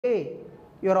Okay,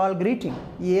 you are all greeting.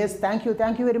 Yes, thank you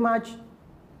very much.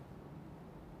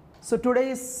 So today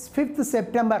is 5th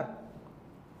September,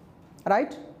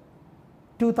 right?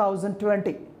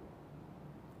 2020.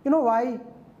 You know why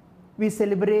we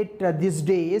celebrate this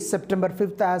day, September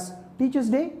 5th, as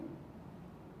Teachers' Day?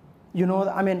 You know,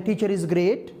 I mean, teacher is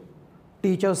great.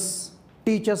 Teachers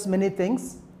teach us many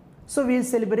things. So we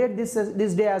celebrate this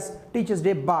day as Teachers'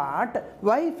 Day. But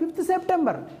why 5th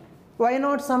September? Why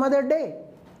not some other day?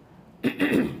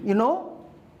 You know,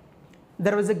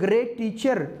 there was a great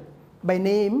teacher by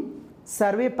name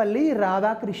Sarvepalli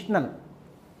Radhakrishnan.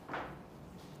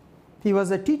 He was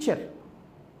a teacher.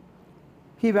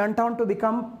 He went on to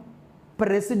become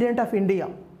President of India.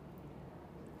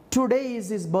 Today is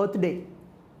his birthday.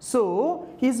 So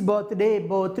his birthday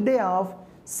of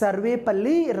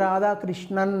Sarvepalli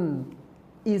Radhakrishnan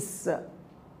is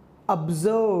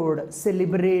observed,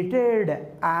 celebrated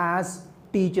as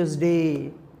Teachers'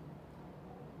 Day.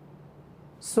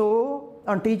 So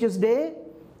on Teachers' Day,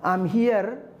 I'm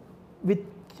here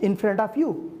in front of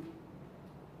you.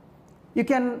 You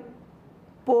can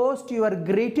post your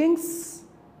greetings.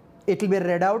 It will be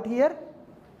read out here.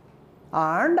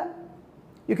 And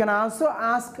you can also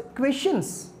ask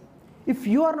questions. If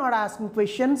you are not asking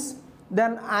questions,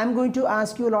 then I'm going to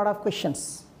ask you a lot of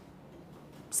questions.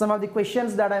 Some of the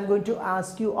questions that I'm going to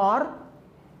ask you are: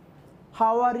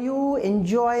 how are you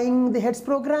enjoying the HEADS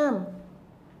program?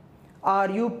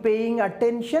 Are you paying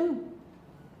attention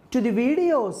to the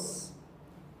videos?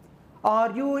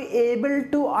 Are you able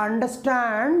to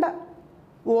understand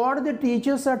what the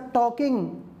teachers are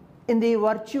talking in the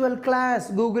virtual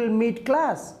class, Google Meet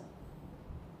class?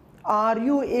 Are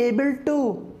you able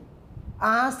to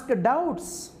ask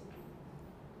doubts?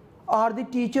 Are the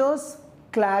teachers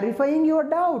clarifying your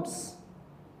doubts?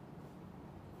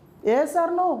 Yes or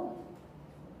no?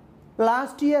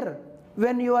 Last year,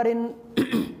 when you are in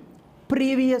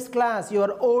previous class,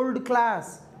 your old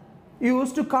class, you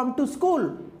used to come to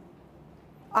school.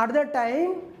 At that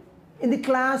time, in the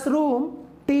classroom,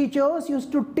 teachers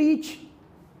used to teach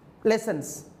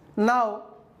lessons. Now,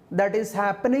 that is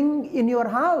happening in your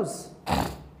house.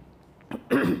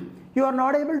 You are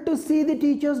not able to see the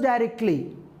teachers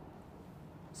directly.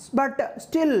 But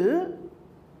still,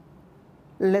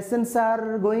 lessons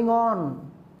are going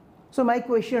on. So my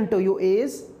question to you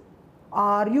is,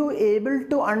 are you able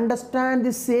to understand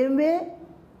the same way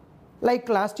like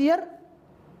last year?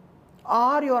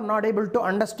 Or you are not able to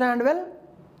understand well?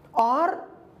 Or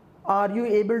are you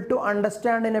able to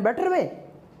understand in a better way?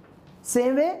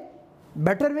 Same way?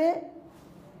 Better way?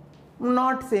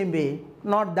 Not same way,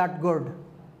 not that good.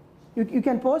 You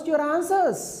can post your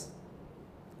answers.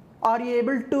 Are you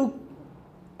able to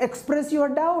express your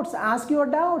doubts, ask your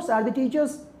doubts? Are the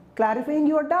teachers clarifying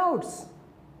your doubts?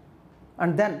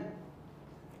 And then,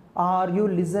 are you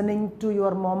listening to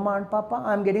your mama and papa?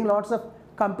 I am getting lots of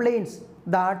complaints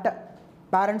that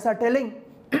parents are telling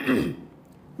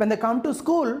when they come to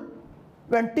school,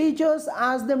 when teachers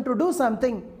ask them to do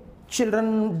something,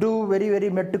 children do very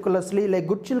meticulously like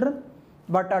good children.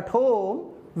 But at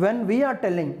home, when we are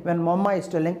telling, when mama is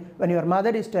telling, when your mother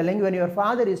is telling, when your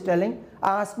father is telling,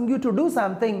 asking you to do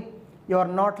something, you are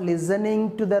not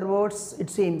listening to their words, it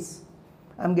seems.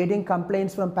 I am getting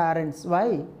complaints from parents.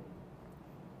 Why?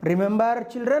 Remember,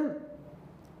 children,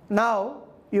 now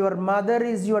your mother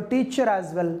is your teacher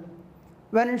as well.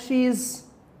 When she is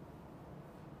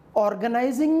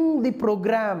organizing the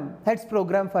program, HEADS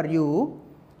program for you,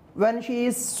 when she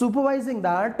is supervising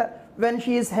that, when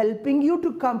she is helping you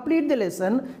to complete the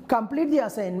lesson, complete the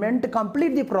assignment,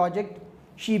 complete the project,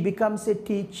 she becomes a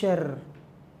teacher.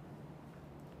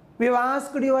 We have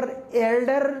asked your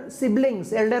elder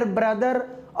siblings, elder brother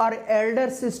or elder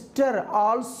sister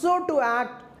also to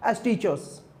act as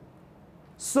teachers.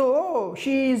 So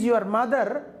she is your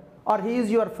mother or he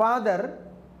is your father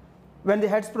when the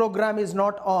HEADS program is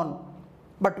not on.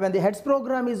 But when the HEADS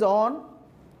program is on,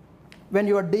 when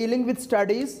you are dealing with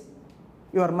studies,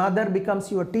 your mother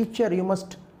becomes your teacher. You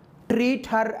must treat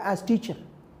her as teacher.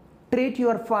 Treat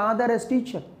your father as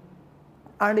teacher.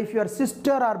 And if your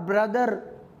sister or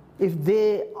brother, if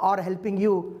they are helping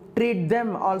you, treat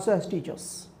them also as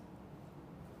teachers.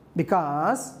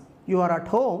 Because you are at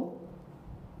home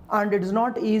and it is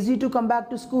not easy to come back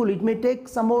to school. It may take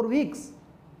some more weeks.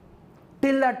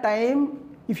 Till that time,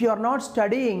 if you are not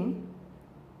studying,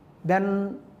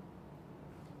 then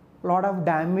a lot of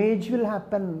damage will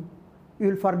happen. You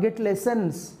will forget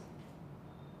lessons.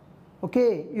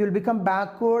 Okay, you will become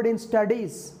backward in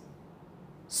studies.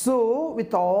 So,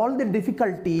 with all the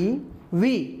difficulty,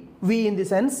 we in the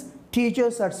sense,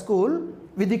 teachers at school,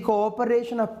 with the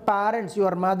cooperation of parents,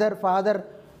 your mother, father,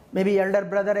 maybe elder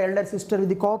brother, elder sister, with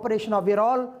the cooperation of we are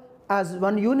all as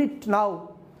one unit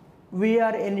now, we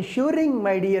are ensuring,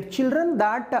 my dear children,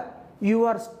 that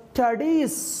your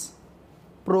studies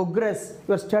progress,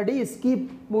 your studies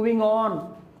keep moving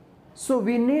on. So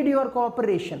we need your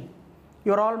cooperation.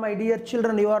 You are all, my dear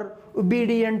children, you are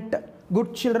obedient,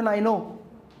 good children, I know.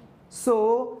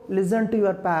 So listen to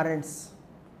your parents.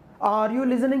 Are you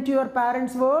listening to your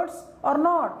parents' words or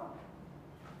not?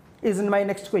 Is my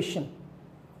next question.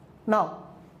 Now,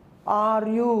 are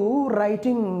you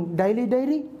writing daily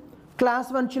diary?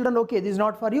 Class 1 children, okay, this is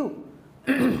not for you.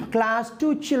 Class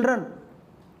 2 children,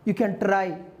 you can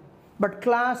try. But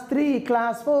class 3,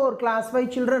 class 4, class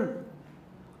 5 children,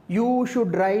 you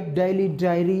should write daily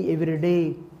diary every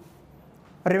day.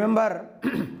 Remember,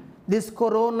 this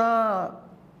corona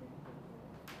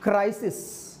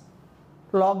crisis,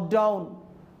 lockdown,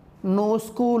 no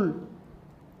school,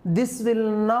 this will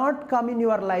not come in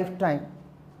your lifetime.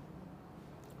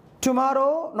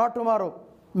 Tomorrow, not tomorrow,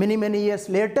 many, many years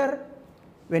later,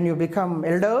 when you become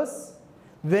elders,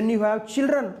 when you have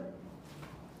children,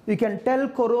 you can tell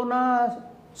corona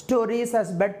stories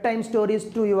as bedtime stories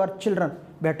to your children.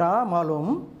 बेटा मालूम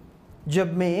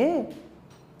जब मैं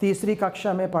तीसरी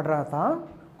कक्षा में पढ़ रहा था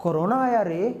कोरोना आया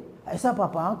रे, ऐसा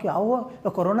पापा क्या हुआ, तो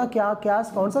कोरोना क्या क्या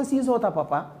कौन सा चीज़ होता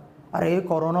पापा, अरे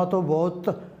कोरोना तो बहुत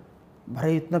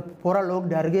भाई इतना पूरा लोग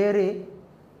डर गए रे,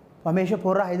 हमेशा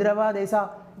पूरा हैदराबाद ऐसा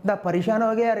इतना परेशान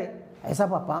हो गया रे, ऐसा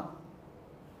पापा.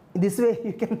 This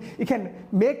way you can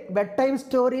make bedtime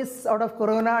stories out of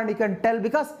corona and you can tell,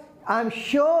 because I am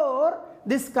sure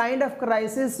this kind of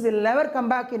crisis will never come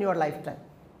back in your lifetime,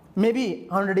 maybe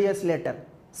 100 years later.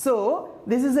 So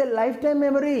this is a lifetime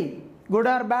memory, good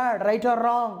or bad, right or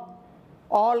wrong,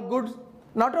 all good,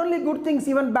 not only good things,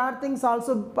 even bad things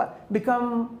also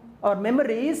become our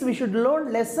memories. We should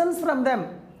learn lessons from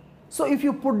them. So if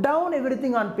you put down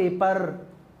everything on paper,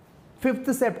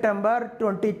 5th September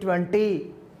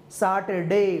 2020,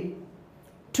 Saturday,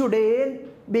 today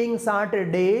being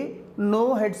Saturday,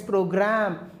 no heads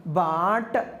program,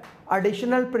 but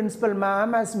additional principal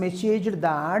ma'am has messaged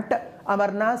that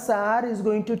Amarnath sir is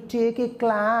going to take a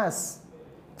class,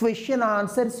 question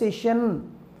answer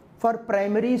session for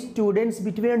primary students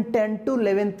between 10 to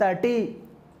 11:30.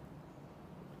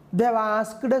 They have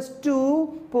asked us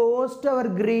to post our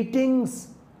greetings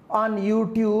on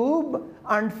YouTube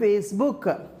and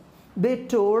Facebook. They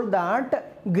told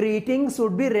that greetings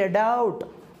would be read out.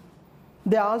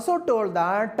 They also told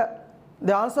that,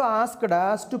 they also asked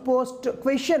us to post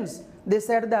questions. They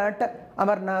said that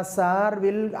Amarnath sir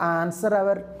will answer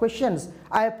our questions.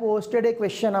 I posted a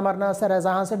question, Amarnath sir has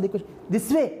answered the question.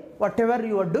 This way, whatever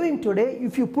you are doing today,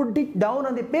 if you put it down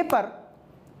on the paper,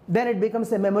 then it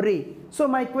becomes a memory. So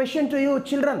my question to you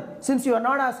children, since you are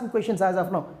not asking questions as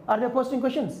of now, are they posting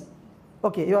questions?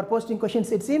 Okay, you are posting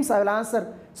questions, it seems. I will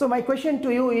answer. So my question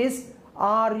to you is,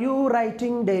 are you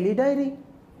writing daily diary?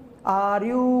 Are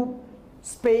you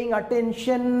paying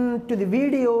attention to the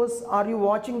videos? Are you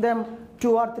watching them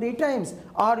 2 or 3 times?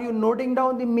 Are you noting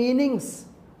down the meanings,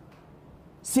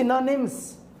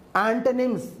 synonyms,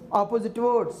 antonyms, opposite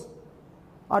words?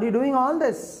 Are you doing all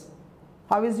this?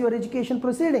 How is your education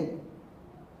proceeding?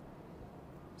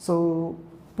 So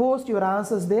post your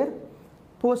answers there.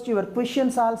 Post your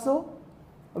questions also.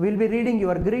 We'll be reading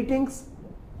your greetings.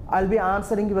 I'll be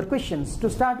answering your questions. To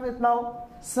start with now,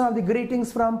 some of the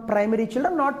greetings from primary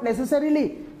children, not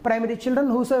necessarily primary children,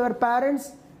 whosoever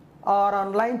parents are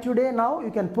online today now,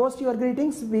 you can post your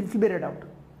greetings, will be read out.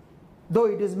 Though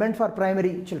it is meant for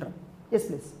primary children. Yes,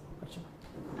 please.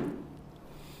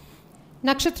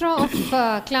 Nakshatra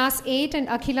of class 8 and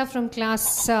Akhila from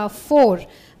class 4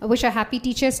 wish a happy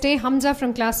Teachers' Day. Hamza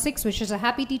from class 6 wishes a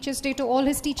happy Teachers' Day to all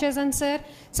his teachers and sir.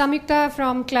 Samyukta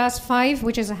from class 5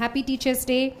 wishes a happy Teachers'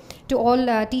 Day to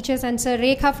all teachers and sir.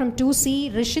 Rekha from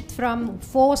 2C, Rishit from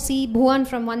 4C, Bhuvan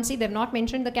from 1C. They have not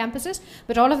mentioned the campuses,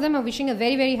 but all of them are wishing a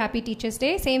very, very happy Teachers'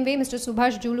 Day. Same way, Mr.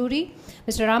 Subhash Juluri,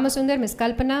 Mr. Ramasundar, Ms.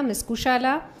 Kalpana, Ms.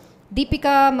 Kushala,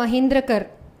 Deepika Mahindrakar,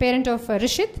 parent of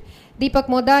Rishit, Deepak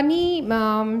Modani,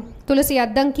 Tulasi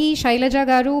Addanki, Shailaja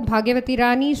Garu, Bhagyavati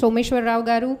Rani, Someshwar Rao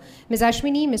Garu, Ms.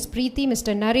 Ashwini, Ms. Preeti,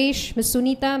 Mr. Naresh, Ms.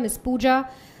 Sunita, Ms. Pooja,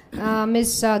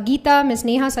 Ms. Geeta, Ms.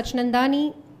 Neha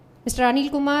Sachnandani, Mr. Anil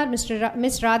Kumar, Ms.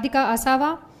 Radhika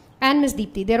Asawa, and Ms.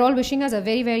 Deepti. They are all wishing us a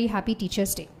very, very happy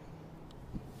Teachers' Day.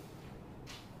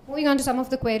 Moving on to some of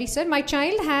the queries, sir. My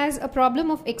child has a problem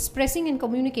of expressing and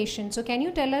communication. So can you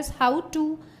tell us how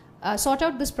to sort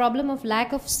out this problem of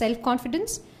lack of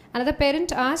self-confidence? Another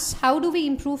parent asks, how do we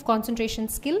improve concentration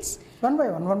skills? One by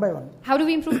one. How do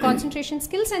we improve concentration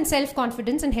skills and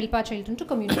self-confidence and help our children to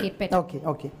communicate better?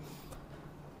 Okay.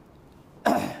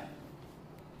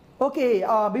 Okay,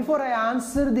 before I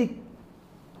answer the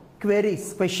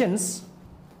questions,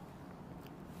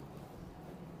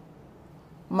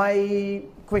 my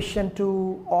question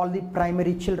to all the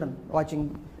primary children watching,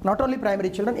 not only primary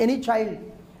children, any child,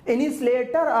 any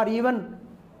slater or even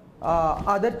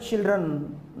other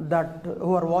children that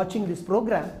who are watching this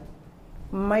program,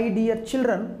 my dear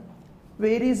children,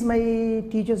 where is my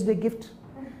Teachers' Day gift?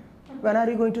 When are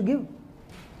you going to give?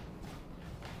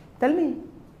 Tell me.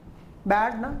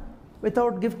 Bad, na?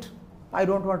 Without gift, I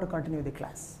don't want to continue the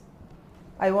class.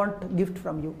 I want gift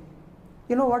from you.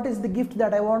 You know what is the gift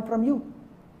that I want from you?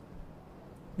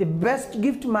 The best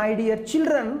gift, my dear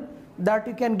children, that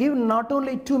you can give not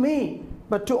only to me,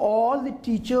 but to all the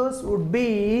teachers would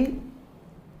be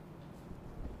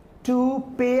to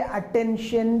pay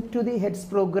attention to the heads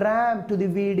program, to the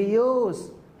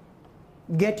videos.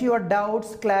 Get your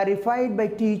doubts clarified by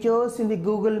teachers in the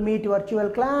Google Meet virtual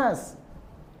class.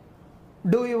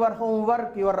 Do your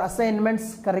homework, your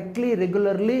assignments correctly,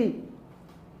 regularly.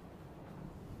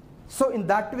 So in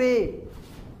that way,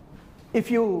 if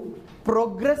you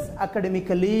progress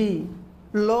academically,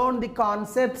 learn the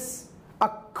concepts,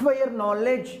 acquire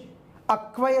knowledge,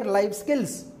 acquire life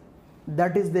skills,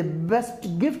 that is the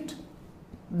best gift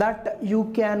that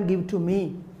you can give to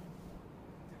me.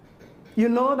 You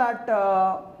know that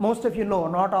most of you know,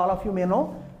 not all of you may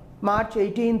know, March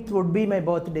 18th would be my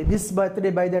birthday. This birthday,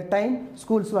 by that time,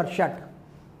 schools were shut.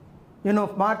 You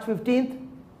know, March 15th,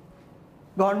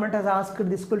 government has asked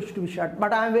the schools to be shut.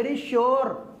 But I am very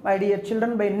sure, my dear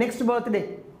children, by next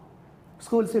birthday,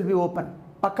 schools will be open.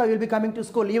 Pakka will be coming to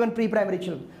school, even pre-primary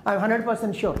children. I am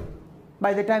 100% sure.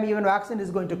 By the time even vaccine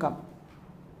is going to come.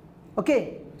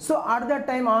 Okay, so at that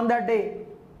time, on that day,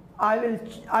 by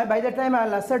the time I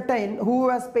will ascertain who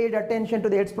has paid attention to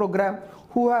the AIDS program,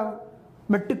 who have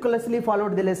meticulously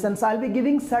followed the lessons. I will be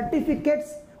giving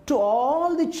certificates to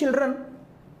all the children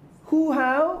who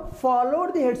have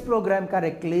followed the AIDS program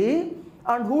correctly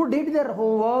and who did their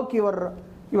homework,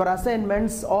 your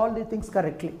assignments, all the things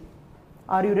correctly.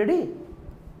 Are you ready?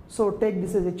 So take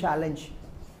this as a challenge.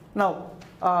 Now,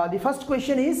 the first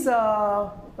question is,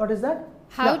 what is that?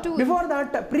 Before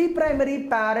that, pre-primary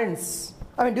parents,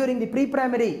 during the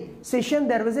pre-primary session,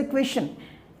 there was a question.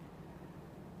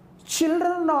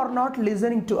 Children are not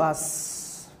listening to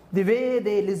us the way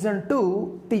they listen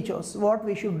to teachers. What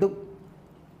we should do?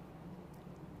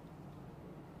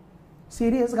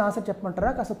 Serious ga answer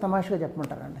cheppamantara kasa tamasha ga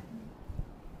cheppamantara andi.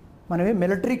 Maname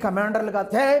military commander lu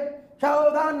kaadu hey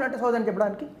saudhan ante saudhan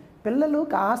cheppadaniki pillalu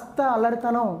kaasta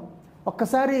allartanam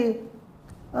okkasari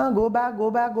go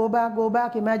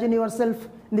back, imagine yourself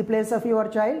in the place of your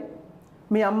child.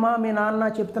 మీ అమ్మ మీ నాన్న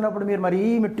చెప్తున్నప్పుడు మీరు మరీ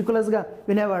మెటిక్యులస్గా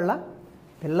వినేవాళ్ళ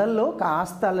పిల్లల్లో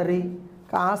కాస్త అలరి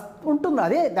కాస్త ఉంటుంది.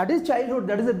 అదే that is childhood,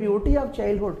 that is the beauty of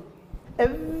childhood.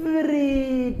 Every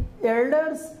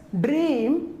elders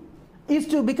dream is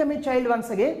to become a child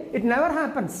once again. It never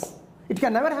happens, it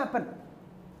can never happen.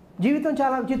 జీవితం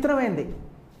చాలా విచిత్రమైంది.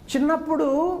 చిన్నప్పుడు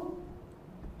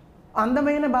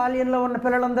అందమైన బాల్యంలో ఉన్న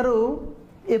పిల్లలందరూ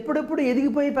ఎప్పుడెప్పుడు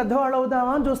ఎదిగిపోయి పెద్దవాళ్ళు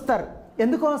అవుదామా అని చూస్తారు.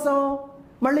 ఎందుకోసం?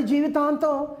 మళ్ళీ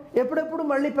జీవితాంతం ఎప్పుడెప్పుడు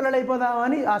మళ్ళీ పిల్లలైపోదామా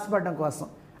అని ఆశపడడం కోసం.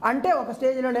 అంటే ఒక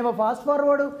స్టేజ్లోనేమో ఫాస్ట్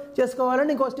ఫార్వర్డ్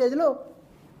చేసుకోవాలని, ఇంకో స్టేజ్లో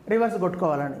రివర్స్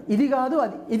కొట్టుకోవాలని. ఇది కాదు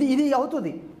అది, ఇది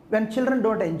అవుతుంది when children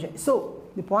don't enjoy. So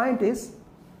the point is,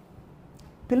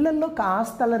 పిల్లల్లో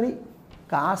కాస్త అలరి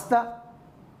కాస్త,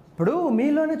 ఇప్పుడు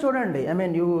మీలోనే చూడండి, I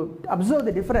mean you observe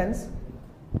the difference.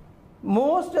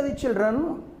 Most of the children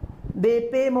they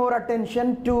pay more attention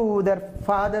to their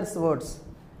father's words.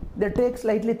 They take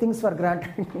slightly things for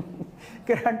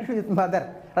granted with mother.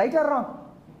 Right or wrong?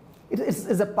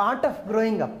 It's a part of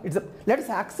growing up. Let's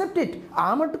accept it.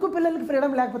 Amattuku pillalaki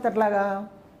freedom lekapothe atlaga.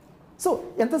 So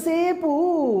entasepu,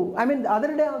 I mean the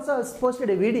other day also I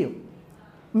posted a video.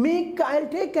 I'll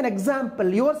take an example,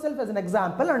 yourself as an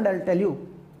example, and I'll tell you.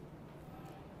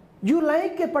 You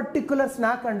like a particular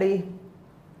snack andi.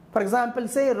 For example,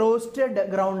 say roasted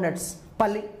groundnuts,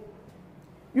 palli.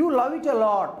 You love it a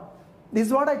lot. This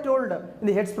is what I told in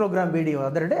the Heads program video the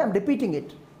other day. I'm repeating it.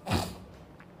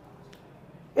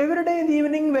 Every day in the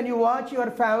evening when you watch your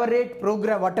favorite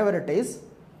program, whatever it is,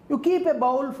 you keep a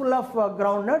bowl full of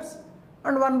groundnuts,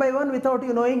 and one by one, without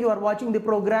you knowing, you are watching the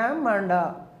program, and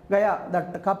that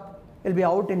cup will be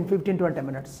out in 15-20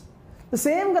 minutes. The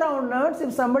same groundnuts, if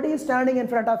somebody is standing in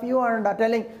front of you and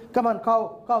telling, come on, cow,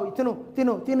 tinu,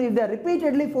 if they are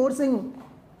repeatedly forcing,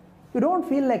 you don't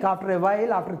feel like after a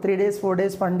while, after 3 days, 4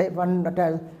 days,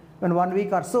 when 1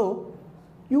 week or so,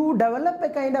 you develop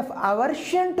a kind of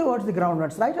aversion towards the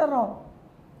groundnuts, right or wrong?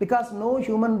 Because no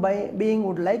human being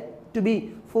would like to be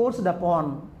forced upon.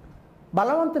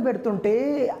 బలవంత పెడుతుంటే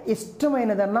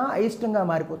ఇష్టమైనదన్నా అయిష్టంగా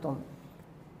మారిపోతుంది.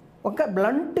 ఒక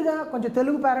బ్లంట్గా కొంచెం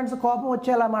Telugu parents కోపం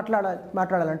వచ్చేలా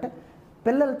మాట్లాడాలంటే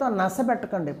పిల్లలతో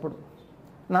నసబెట్టకండి. ఎప్పుడు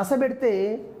నసబెడితే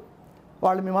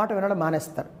వాళ్ళు మీ మాట వినడం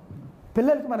మానేస్తారు.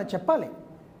 పిల్లలకి మనం చెప్పాలి,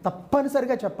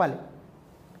 తప్పనిసరిగా చెప్పాలి.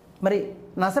 మరి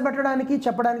నసబెట్టడానికి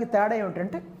చెప్పడానికి తేడా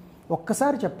ఏమిటంటే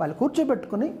ఒక్కసారి చెప్పాలి,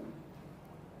 కూర్చోబెట్టుకుని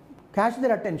catch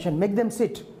their attention, make them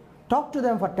sit, talk to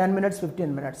them for 10 minutes,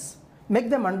 15 minutes, make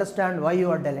them understand why you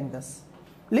are telling this.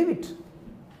 Leave it.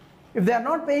 If they are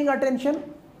not paying attention,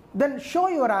 then show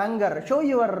your anger, show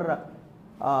your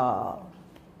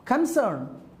concern,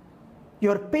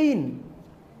 your pain.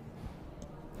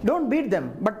 Don't beat them,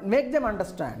 but make them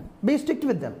understand. Be strict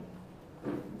with them.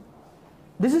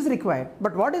 This is required.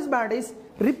 But what is bad is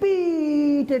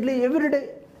repeatedly every day,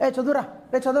 hey chadura,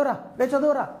 hey chadura, hey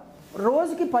chadura.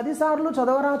 రోజుకి 10 సార్లు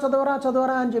చదవరా చదవరా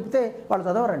చదవరా అని చెప్తే వాళ్ళు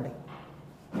చదవరండి.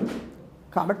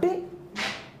 కాబట్టి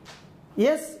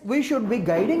yes, we should be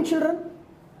guiding children,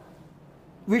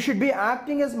 we should be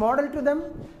acting as model to them,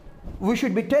 we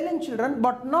should be telling children,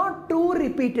 but not too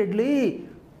repeatedly,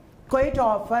 quite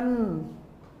often.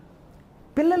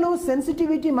 పిల్లలు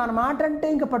sensitivity మన మాట అంటే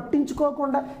ఇంకా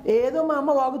పట్టించుకోకుండా ఏదో మా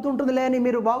అమ్మ వాగుతుంటుందిలే అని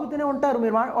మీరు వాగుతూనే ఉంటారు.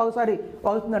 మీరు ఒకసారి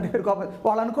వాగుతుందంటే మీరు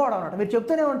వాళ్ళు అనుకోవడం అన్నమాట. మీరు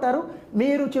చెప్తూనే ఉంటారు,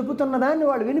 మీరు చెబుతున్న దాన్ని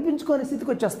వాళ్ళు వినిపించుకునే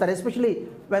స్థితికి వచ్చేస్తారు. Especially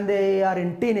when they are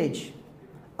in teenage.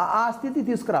 ఆ స్థితి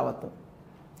తీసుకురావద్దు.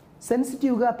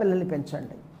 సెన్సిటివ్గా పిల్లల్ని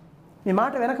పెంచండి. మీ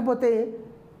మాట వినకపోతే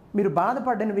మీరు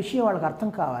బాధపడిన విషయం వాళ్ళకి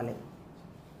అర్థం కావాలి.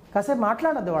 కాసేపు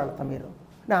మాట్లాడద్దు వాళ్ళతో. మీరు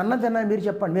నేను అన్నదన్నా మీరు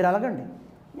చెప్పండి, మీరు అలగండి.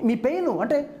 మీ పెయిన్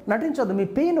అంటే నటించొద్దు, మీ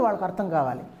పెయిన్ వాళ్ళకి అర్థం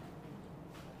కావాలి.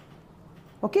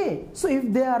 Okay, so if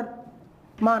they are,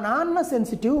 మా నాన్న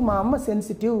సెన్సిటివ్, మా అమ్మ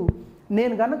సెన్సిటివ్,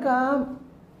 నేను కనుక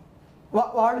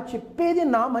వాళ్ళు చెప్పేది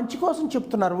నా మంచి కోసం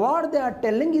చెప్తున్నారు, what they are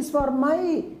telling is for my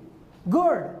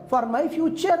good, for my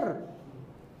future.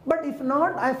 But if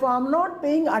not, if I am not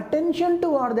paying attention to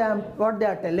what they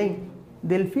are telling,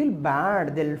 they'll feel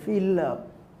bad, they'll feel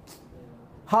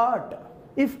hurt.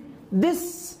 If this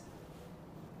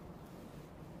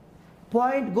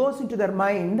point goes into their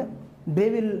mind, they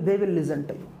will listen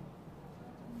to you.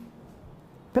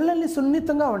 పిల్లల్ని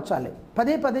సున్నితంగా ఉంచాలి.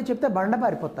 పదే పదే చెప్తే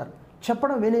బండపారిపోతారు,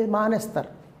 చెప్పడం విని మానేస్తారు.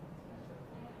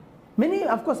 Many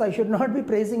of course I should not be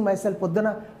praising my self. పొద్దున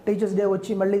టీచర్స్ డే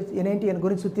వచ్చి మళ్ళీ ఏంటి అని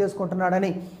గురించి సుత్తి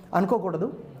చేసుకుంటున్నాడని అనుకోకూడదు.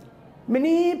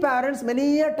 Many parents many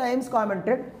times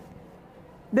commented,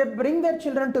 they bring their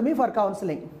children to me for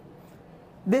counseling.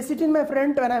 They sit in my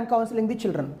front when I am counseling the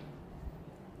children.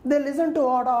 They listen to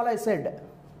what all I said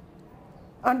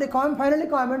and they finally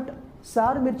comment,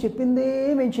 sir మీరు చెప్పిందే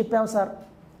మేము చెప్పాం sir,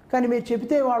 కానీ మీరు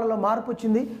చెప్తే వాళ్ళలో మార్పు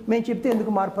వచ్చింది, మేము చెప్తే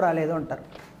ఎందుకు మార్పు రాలేదు అంటారు.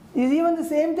 Is even the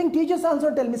same thing teachers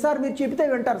also tell me, sir మీరు చెప్తే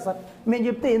వింటారు సార్, మేము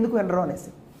చెప్తే ఎందుకు వినరు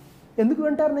అనేసి. ఎందుకు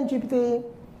వింటారు నేను చెప్తే?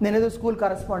 నేను ఏదో స్కూల్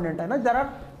కరెస్పాండెంట్ అయినా, there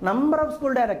are number of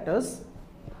school directors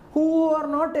who are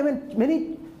not even, many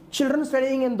children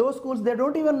studying in those schools, they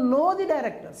don't even know the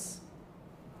directors.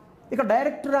 ఇక్కడ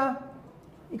డైరెక్టరా,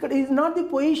 ఇక్కడ is not the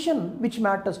position which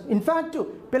matters. In fact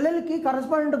పిల్లలకి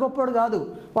correspondent గొప్పవాడు కాదు,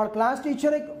 వాళ్ళ class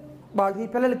టీచరే వాళ్ళకి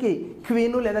పిల్లలకి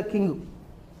queen లేదా king.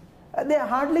 They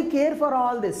hardly care for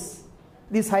all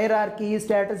this hierarchy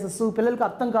statuses పిల్లలకి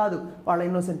అర్థం కాదు వాళ్ళ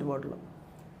ఇన్నోసెంట్ వర్డ్లో.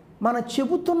 మనం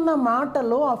చెబుతున్న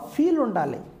మాటలో ఆ ఫీల్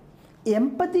ఉండాలి,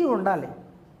 ఎంపతి ఉండాలి.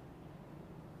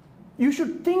 You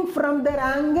should think from their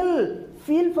angle,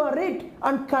 feel for it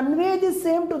and convey the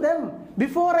same to them.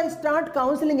 Before I start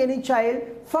counseling any child,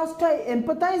 first I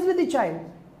empathize with the child.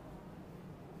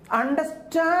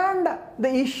 Understand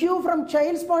the issue from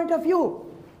child's point of view.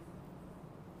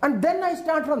 And then I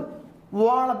start from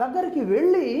వాళ్ళ దగ్గరికి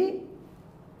వెళ్ళి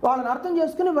వాళ్ళని అర్థం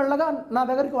చేసుకుని వెళ్ళగా నా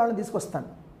దగ్గరికి వాళ్ళని తీసుకొస్తాను.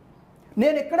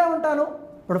 నేను ఎక్కడే ఉంటాను.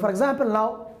 ఇప్పుడు for example now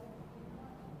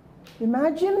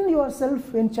imagine your self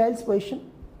in child's position.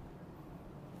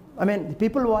 I mean, the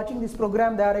people watching this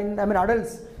program, they are in, I mean,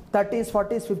 adults, 30s,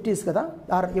 40s, 50s, kada,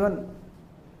 or even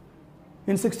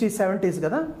in 60s, 70s,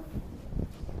 kada.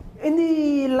 In the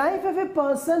life of a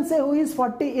person, say, who is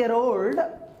 40-year-old,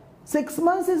 6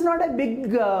 months is not a big,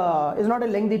 is not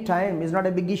a lengthy time, is not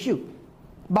a big issue.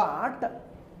 But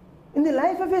in the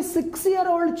life of a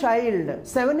 6-year-old child,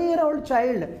 7-year-old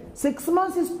child, 6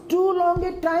 months is too long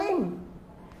a time.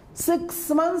 6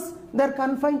 months they are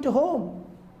confined to home.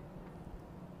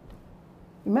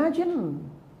 Imagine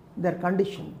their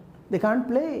condition. They can't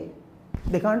play,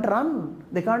 they can't run,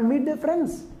 they can't meet their friends.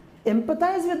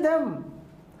 Empathize with them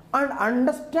and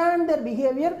understand their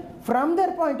behavior from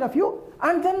their point of view,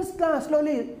 and then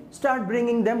slowly start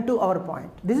bringing them to our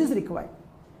point. This is required.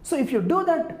 So if you do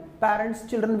that, parents,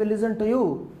 children will listen to you.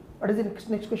 What is the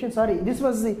next question? Sorry, this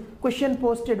was the question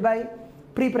posted by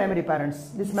Pre-primary parents.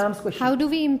 This ma'am's question. How do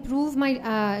we improve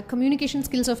my communication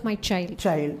skills of my child?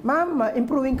 Ma'am,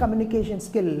 improving communication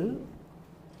skill.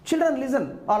 Children,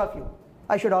 listen, all of you.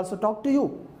 I should also talk to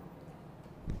you.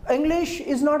 English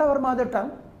is not our mother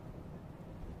tongue.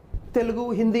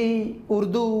 Telugu, Hindi,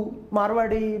 Urdu,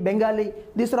 Marwadi, Bengali,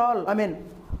 these are all, I mean,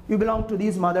 you belong to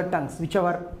these mother tongues,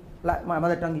 whichever my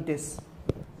mother tongue it is.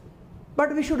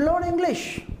 But we should learn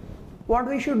English. What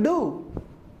we should do?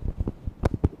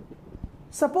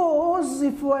 Suppose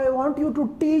if I want you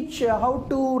to teach how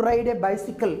to ride a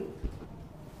bicycle,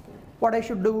 what I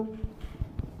should do?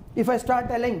 If I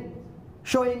start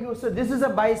showing you, so this is a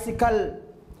bicycle,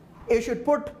 you should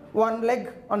put one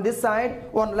leg on this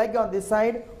side, one leg on this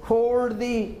side, hold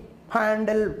the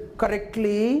handle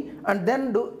correctly, and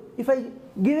then do. If I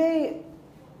give a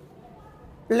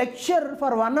lecture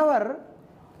for 1 hour,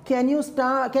 can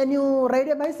you ride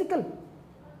a bicycle?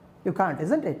 You can't,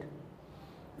 isn't it?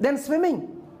 Then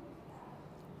swimming.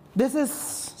 This is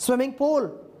swimming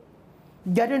pool.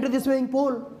 Get into the swimming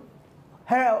pool.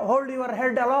 Hold your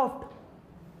head aloft.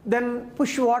 Then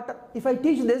push water. If I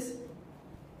teach this,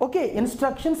 okay,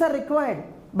 instructions are required.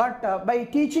 But by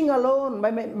teaching alone,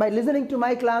 by listening to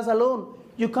my class alone,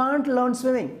 you can't learn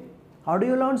swimming. How do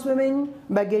you learn swimming?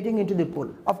 By getting into the pool.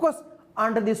 Of course,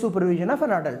 under the supervision of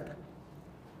an adult.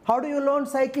 How do you learn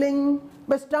cycling?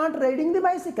 By start riding the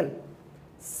bicycle.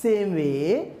 Same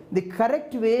way, the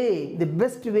correct way, the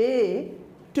best way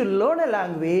to learn a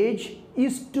language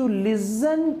is to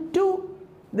listen to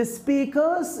the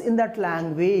speakers in that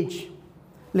language.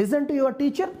 Listen to your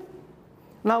teacher.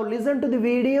 Now listen to the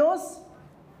videos.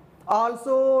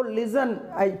 Also listen,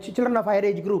 children of higher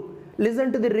age group,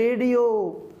 listen to the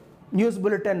radio news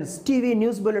bulletins, TV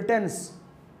news bulletins,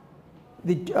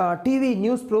 the TV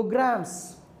news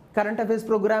programs, current affairs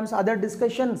programs, other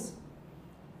discussions,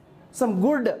 some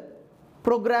good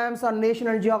programs on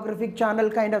National Geographic Channel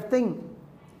kind of thing.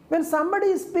 When somebody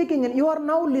is speaking, and you are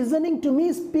now listening to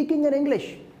me speaking in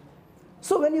English.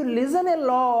 So when you listen a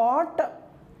lot,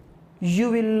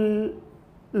 you will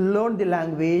learn the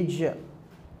language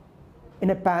in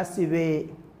a passive way.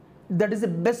 That is the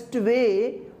best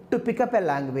way to pick up a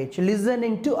language,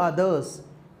 listening to others.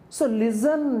 So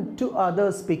listen to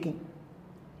others speaking.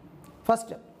 First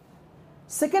step.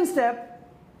 Second step,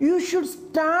 you should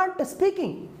start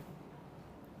speaking.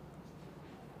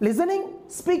 Listening,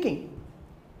 speaking.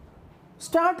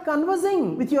 Start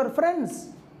conversing with your friends.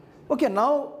 Okay,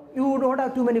 now you don't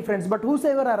have too many friends, but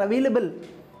whosoever are available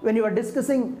when you are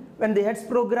discussing, when the heads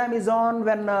program is on,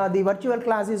 when the virtual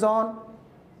class is on,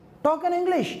 talk in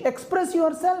English, express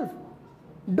yourself.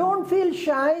 Don't feel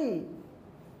shy.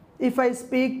 If I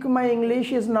speak my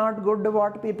English is not good,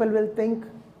 what people will think?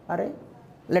 Alright?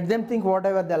 Let them think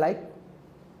whatever they like.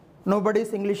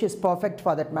 Nobody's English is perfect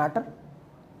for that matter.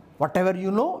 Whatever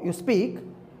you know, you speak.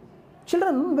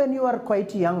 Children, when you are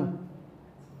quite young,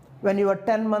 when you are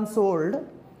 10 months old,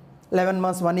 11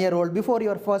 months, 1 year old, before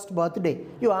your first birthday,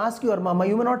 you ask your mama,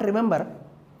 you may not remember,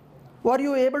 were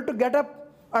you able to get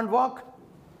up and walk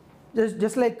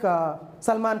just like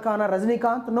Salman Khan or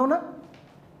Rajnikant? No, no.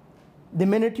 The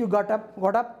minute you got up,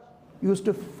 you used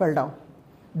to fall down.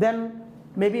 Then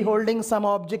maybe holding some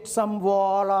object, some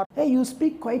wall, or hey, you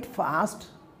speak quite fast.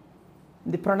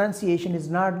 The pronunciation is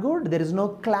not good. There is no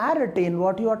clarity in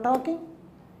what you are talking.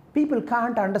 People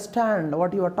can't understand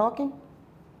what you are talking.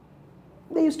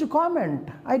 They used to comment.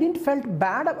 I didn't felt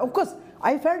bad. Of course,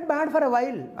 I felt bad for a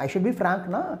while. I should be frank,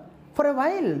 na? For a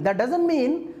while. That doesn't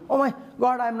mean, oh my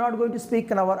God, I'm not going to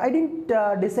speak now. I didn't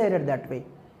decide it that way.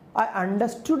 I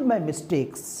understood my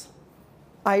mistakes.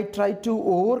 I tried to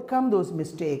overcome those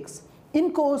mistakes.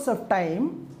 In course of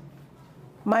time,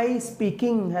 my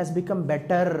speaking has become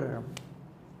better.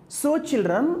 So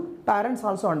children, parents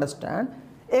also understand,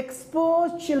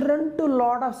 expose children to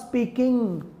lot of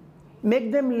speaking.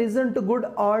 Make them listen to good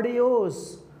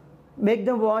audios. Make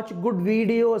them watch good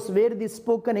videos where the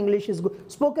spoken English is good.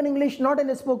 Spoken English, not in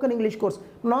a spoken English course.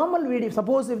 Normal video.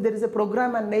 Suppose if there is a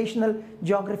program on National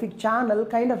Geographic Channel,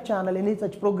 kind of channel, any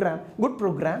such program, good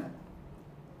program,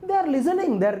 they are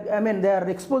listening. They are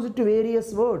exposed to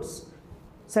various words,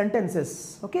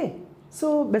 sentences. Okay.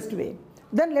 So best way.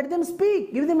 Then let them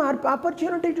speak. Give them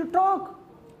opportunity to talk.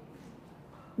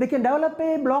 They can develop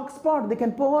a blog spot. They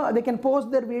can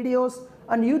post their videos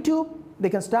on YouTube. They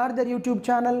can start their YouTube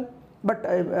channel, but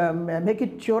make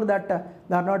it sure that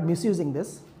they are not misusing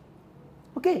this.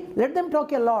 Okay, let them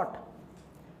talk a lot.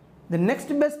 The next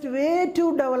best way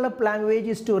to develop language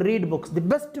is to read books. The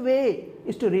best way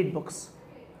is to read books.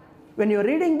 When you are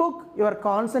reading book, your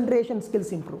concentration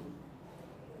skills improve.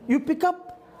 You pick up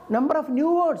number of new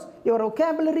words. Your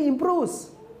vocabulary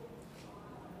improves.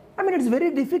 I mean, it's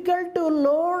very difficult to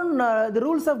learn the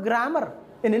rules of grammar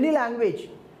in any language.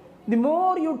 The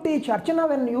more you teach, Archana,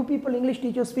 when you people, English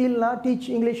teachers teach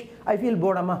English, I feel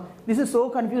bored, Amma. This is so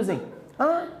confusing.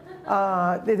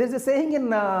 There's a saying in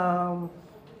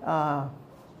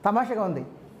Tamashaga undi.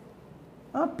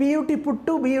 PUT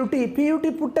puttu BUT.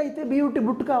 PUT put aithe BUT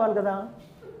buttu kavali kada.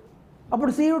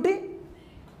 Appudu CUT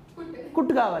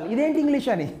kuttu kavali. Identi English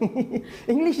ani.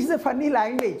 English is a funny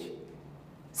language.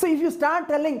 So if you start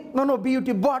telling, no,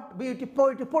 BUT bot, BUT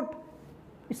poet put,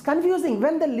 it's confusing.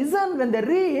 When they listen, when they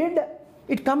read,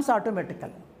 it comes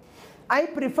automatically. I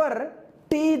prefer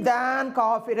tea than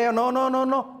coffee.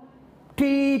 No.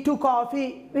 Tea to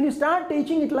coffee. When you start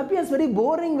teaching, it appears very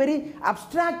boring, very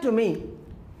abstract to me.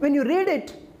 When you read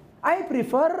it, I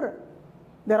prefer,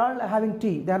 they're all having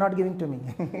tea, they're not giving to me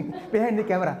behind the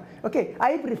camera. Okay,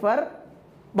 I prefer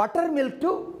buttermilk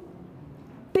to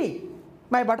tea.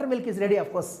 My buttermilk is ready,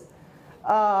 of course.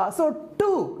 So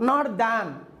to, not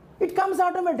than. It comes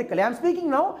automatically. I'm speaking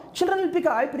now, children will pick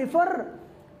up. I prefer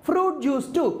fruit juice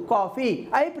to coffee.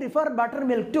 I prefer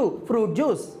buttermilk to fruit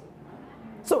juice.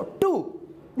 So to,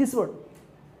 this word.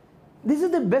 This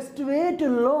is the best way to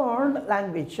learn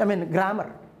language, I mean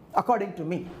grammar, according to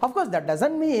me. Of course, that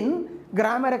doesn't mean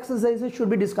grammar exercises should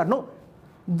be discarded. No,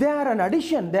 they are an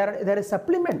addition, they are a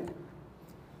supplement.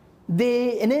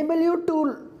 They enable you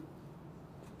to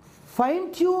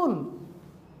fine-tune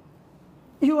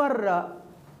your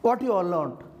what you all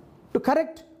learned, to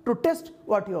correct, to test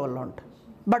what you all learned.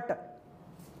 But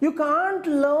you can't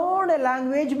learn a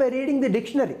language by reading the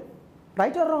dictionary,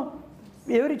 right or wrong?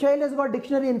 Every child has got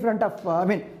dictionary in front of,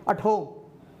 at home.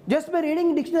 Just by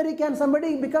reading dictionary, can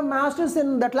somebody become masters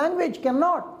in that language?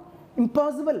 Cannot.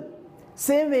 Impossible.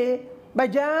 Same way, by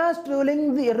just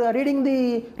reading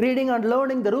and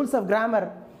learning the rules of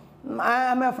grammar, I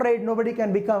am afraid nobody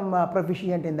can become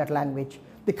proficient in that language.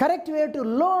 The correct way to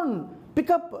learn, pick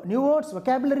up new words,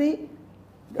 vocabulary,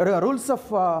 rules of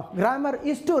grammar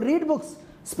is to read books,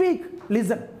 speak,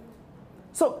 listen.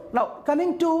 So now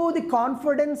coming to the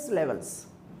confidence levels.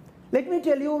 Let me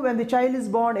tell you, when the child is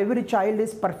born, every child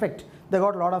is perfect. They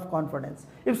got a lot of confidence.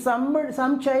 If some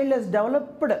child has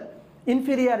developed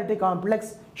inferiority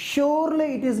complex,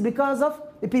 surely it is because of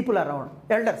the people around,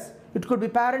 elders. It could be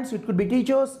parents, it could be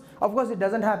teachers. Of course, it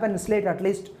doesn't happen in SLATE, at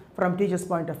least from teachers'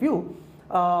 point of view.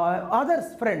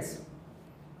 Others, friends,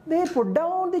 they put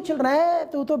down the children. Hey,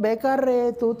 tu to bekar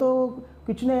re, tu to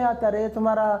kuch nahi aata re,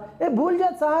 tumhara, hey, bhul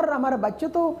jat sir, hamara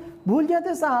bachche to bhul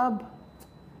jate sahab.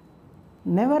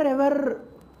 Never ever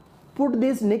put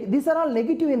these are all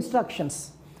negative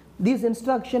instructions. These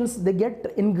instructions, they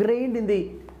get ingrained in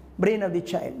the brain of the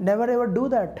child. Never ever do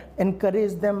that.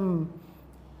 Encourage them.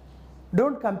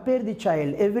 Don't compare the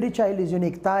child. Every child is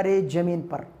unique. Tare Jameen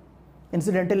Par.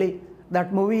 Incidentally,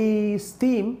 that movie's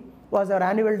theme was our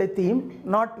annual day theme.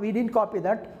 We didn't copy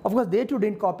that. Of course, they too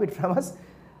didn't copy it from us.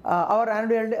 Our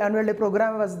annual day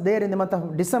program was there in the month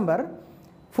of December.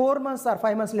 4 months or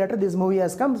 5 months later, this movie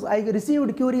has come. I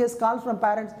received curious calls from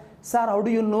parents. Sir, how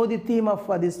do you know the theme of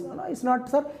this? No, it's not,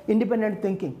 sir. Independent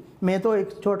thinking. मैं तो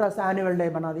एक छोटा सा annual day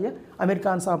बना दिया. आमिर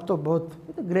खान साहब तो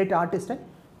बहुत great artist है.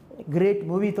 Great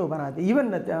movie तो बना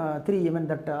दिया. Even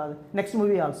that next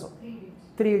movie also.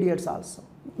 3 Idiots also.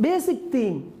 Basic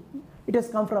theme. It has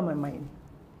come from my mind.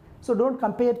 So don't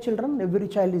compare children. Every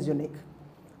child is unique.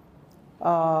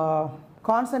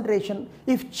 Concentration.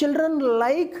 If children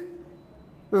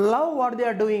love what they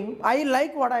are doing, I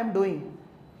like what I am doing.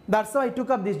 That's why I took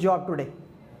up this job today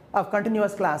of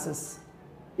continuous classes.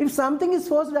 If something is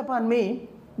forced upon me,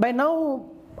 by now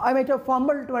I might have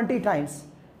fumbled 20 times.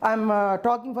 I'm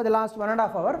talking for the last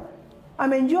 1.5 hours.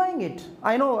 I'm enjoying it.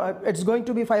 I know it's going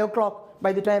to be 5 o'clock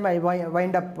by the time I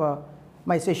wind up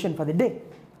my session for the day,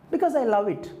 because I love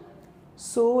it.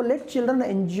 So let children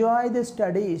enjoy the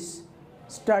studies.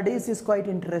 Studies is quite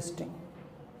interesting.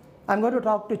 I'm going to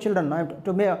talk to children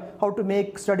how to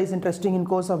make studies interesting in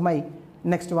course of my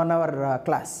next 1 hour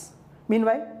class.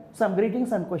 Meanwhile, some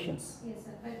greetings and questions. Yes,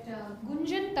 sir. But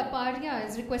Gunjan Tapadia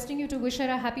is requesting you to wish her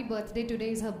a happy birthday.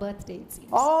 Today is her birthday, it seems.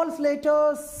 All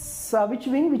Slaters, which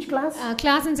wing, which class?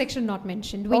 Class and section not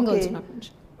mentioned. Wing also not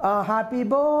mentioned. Happy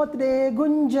birthday,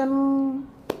 Gunjan.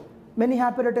 Many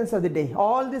happy returns of the day.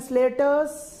 All the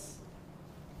Slaters,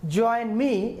 join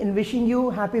me in wishing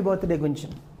you happy birthday,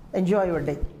 Gunjan. Enjoy your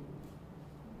day.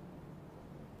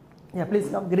 Yeah, please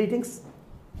come. Greetings.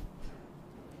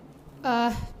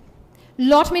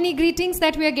 Lot many greetings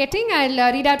that we are getting.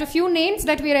 I'll read out a few names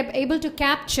that we are able to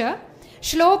capture.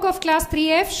 Shlok of class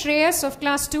 3F, Shreyas of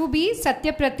class 2B,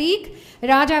 Satya Pratik,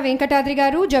 Raja Venkatadri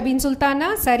Garu, Jabin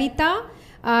Sultana, Sarita,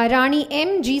 Rani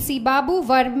M, GC Babu,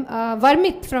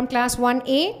 Varmit from class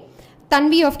 1A,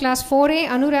 Tanvi of class 4A,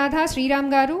 Anuradha, Sriram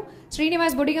Garu,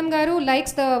 Srinivas Budigam Garu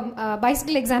likes the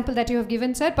bicycle example that you have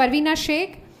given, sir. Parveena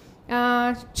Sheikh,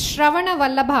 Shravana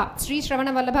Vallabha, Sri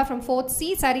Shravana Vallabha from 4th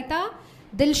C, Sarita,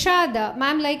 Dilshad,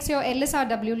 ma'am likes your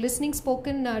LSRW, listening,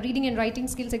 spoken, reading and writing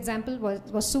skills example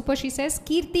was super, she says.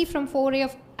 Kirti from 4A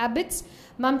of Abbots,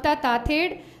 Mamta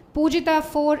Tathed, Pujita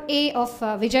 4A of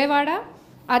Vijayawada,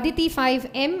 Aditi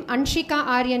 5M, Anshika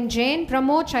Aryan Jain,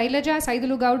 Pramod, Shailaja,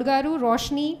 Saidulu Gaud Garu,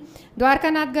 Roshni,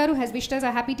 Dwarkanath Garu has wished us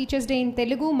a happy Teachers Day in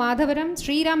Telugu, Madhavaram,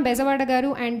 Sriram Bezawada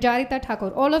Garu and Jarita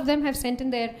Thakur. All of them have sent in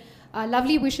their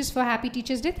lovely wishes for happy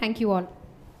Teachers Day. Thank you all.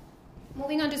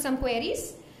 Moving on to some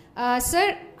queries.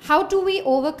 Sir, how do we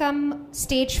overcome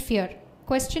stage fear?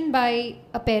 Question by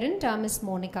a parent, Ms.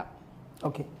 Monica.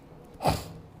 Okay.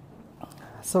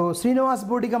 So, Srinivas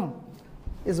Budigam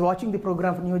is watching the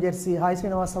program from New Jersey. Hi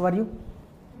Srinivas, how are you?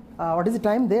 What is the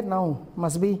time there now?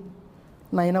 Must be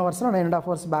 9 hours or 9.5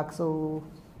 hours back. So,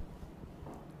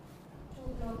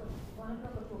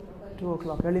 2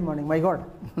 o'clock, early morning. My God.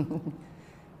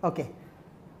 Okay.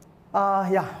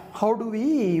 Yeah, how do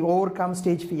we overcome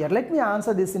stage fear? Let me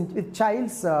answer this with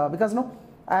child's because no,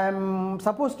 I am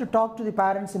supposed to talk to the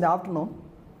parents in the afternoon.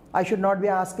 I should not be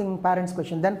asking parents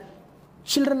questions. Then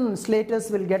children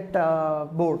slaters will get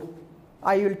bored.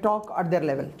 I will talk at their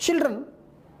level. Children,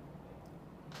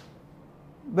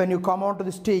 when you come onto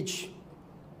the stage,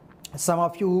 some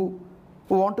of you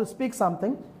who want to speak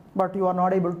something, but you are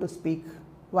not able to speak.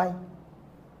 Why?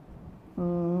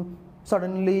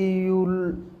 Suddenly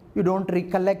you don't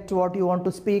recollect what you want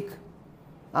to speak,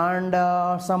 and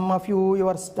some of you,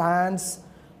 your hands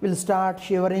will start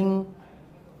shivering,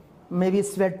 maybe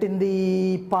sweat in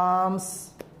the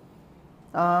palms.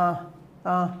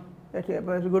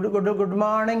 Good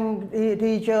morning,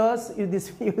 teachers.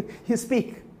 You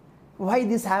speak. Why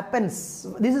this happens?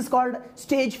 This is called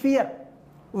stage fear.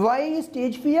 Why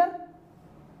stage fear?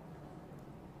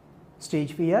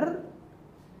 Stage fear,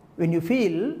 when you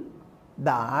feel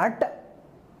that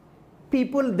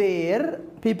people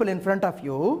in front of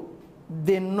you,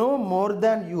 they know more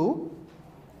than you,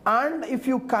 and if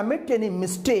you commit any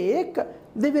mistake,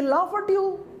 they will laugh at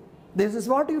you. This is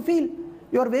what you feel.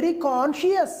 You are very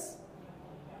conscious.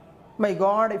 My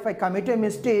God, if I commit a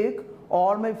mistake,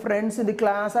 all my friends in the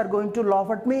class are going to laugh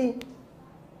at me.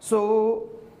 So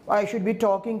I should be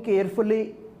talking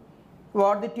carefully.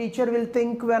 What the teacher will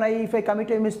think if I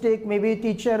commit a mistake, maybe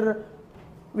teacher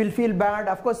will feel bad.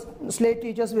 Of course, SLATE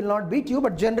teachers will not beat you,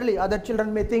 but generally other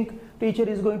children may think teacher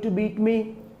is going to beat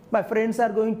me. My friends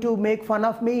are going to make fun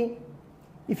of me.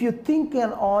 If you think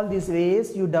in all these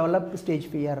ways, you develop stage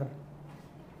fear.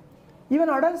 Even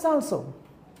adults also.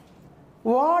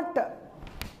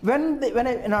 When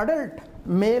an adult,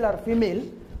 male or female,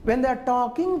 when they are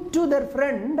talking to their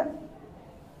friend,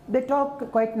 they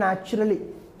talk quite naturally.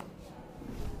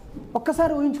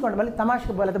 ఒక్కసారి ఊహించుకోండి, మళ్ళీ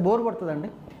తమాషకి పోలేతే bore కొడుతుందండి.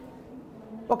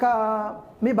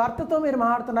 మీ భర్తతో మీరు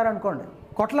మాట్లాడుతున్నారు అనుకోండి,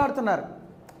 కొట్లాడుతున్నారు,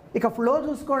 ఇక flow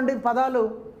చూసుకోండి పదాలు.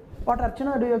 What Archana,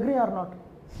 do you agree or not?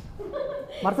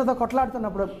 భర్తతో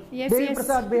కొట్లాడుతున్నప్పుడు, దేవి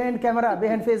Prasad behind camera,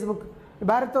 behind Facebook,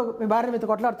 మీ భార్య మీతో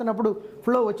కొట్లాడుతున్నప్పుడు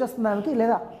ఫ్లో వచ్చేస్తుంది ఆమెకి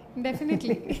లేదా?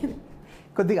 డెఫినెట్లీ.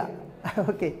 కొద్దిగా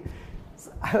okay.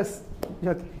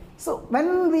 So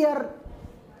when we are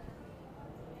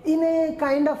in a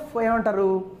kind of ఏమంటారు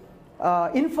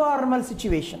ఇన్ఫార్మల్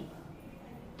సిచ్యువేషన్,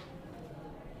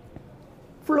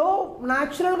 ఫ్లో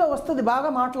న్యాచురల్గా వస్తుంది, బాగా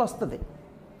మాటలు వస్తుంది.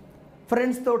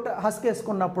 ఫ్రెండ్స్తో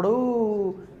హస్కేసుకున్నప్పుడు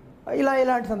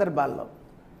ఇలాంటి సందర్భాల్లో.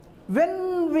 When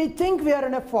we think we are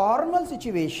in a formal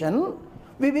situation,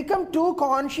 we become too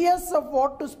conscious of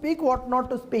what to speak, what not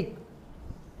to speak.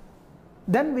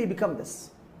 Then we become this.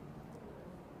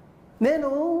 నేను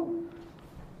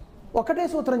ఒకటే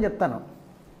సూత్రం చెప్తాను.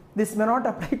 This may not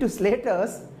apply to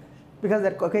slaters because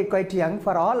they're quite young.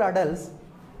 For all adults,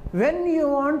 when you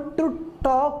want to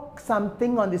talk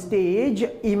something on the stage,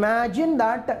 imagine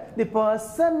that the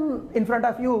person in front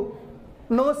of you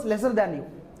knows lesser than you.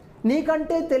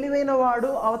 నీకంటే తెలివైన వాడు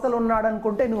అవతల ఉన్నాడు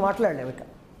అనుకుంటే నువ్వు మాట్లాడలేవు. ఇక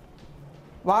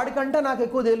వాడికంటే నాకు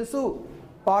ఎక్కువ తెలుసు,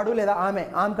 వాడు లేదా ఆమె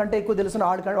కంటే ఎక్కువ తెలుసు,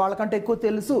 వాళ్ళకంటే ఎక్కువ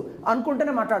తెలుసు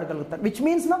అనుకుంటేనే మాట్లాడగలుగుతారు. విచ్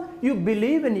మీన్స్ నా you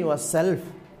believe in your self.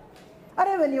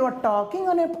 అరే when you are talking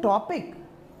on a topic,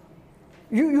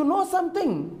 you know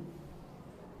something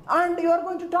and you are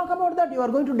going to talk about that, you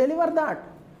are going to deliver that.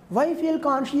 Why feel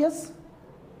conscious?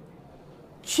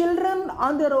 Children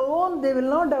on their own, they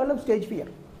will not develop stage fear.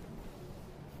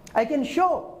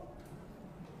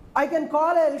 I can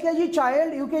call a LKG child,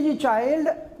 UKG child,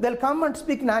 they'll come and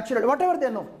speak naturally, whatever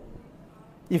they know.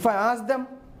 If I ask them,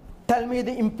 tell me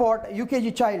the UKG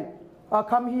child,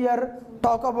 come here,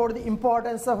 talk about the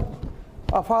importance of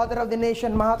father of the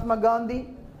nation, Mahatma Gandhi,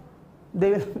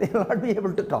 they will not be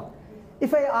able to talk.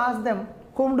 If I ask them,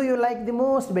 whom do you like the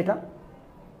most, beta?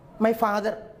 My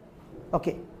father.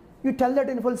 Okay. You tell that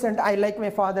in full sentence, I like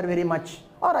my father very much,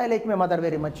 or I like my mother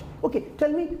very much. Okay,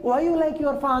 tell me why you like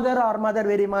your father or mother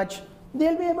very much.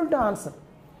 They'll be able to answer.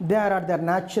 They are at their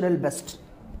natural best.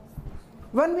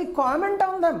 When we comment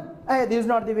on them, hey, this is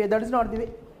not the way, that is not the way,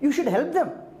 you should help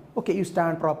them. Okay, you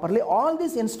stand properly. All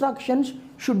these instructions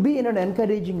should be in an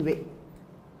encouraging way.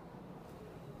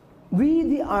 We,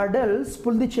 the adults,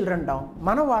 pull the children down.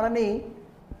 Mana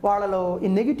వాళ్ళలో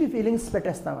in negative feelings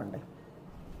పెట్టేస్తామండి.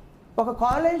 ఒక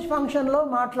college ఫంక్షన్లో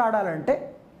మాట్లాడాలంటే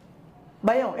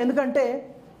భయం. ఎందుకంటే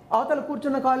అవతల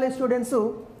కూర్చున్న college students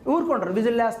ఊరుకుంటారు,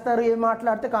 whistle వేస్తారు, ఏం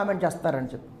మాట్లాడితే కామెంట్ చేస్తారని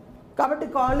చెప్పి. కాబట్టి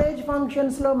కాలేజ్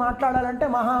ఫంక్షన్స్లో మాట్లాడాలంటే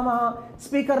మహా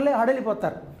స్పీకర్లే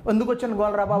హడలిపోతారు. ఎందుకు వచ్చిన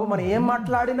గోలరా బాబు, మనం ఏం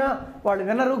మాట్లాడినా వాళ్ళు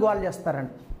వినరు, గోల్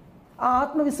చేస్తారండి. ఆ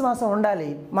ఆత్మవిశ్వాసం ఉండాలి.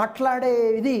 మాట్లాడే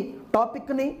ఇది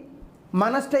టాపిక్ని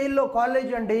మన స్టైల్లో,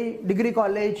 కాలేజ్ అండి, degree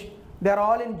college, they are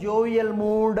all in jovial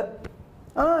mood.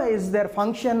 Is their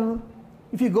function.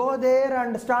 If you go there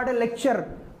and start a lecture,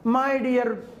 my dear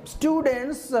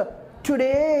students,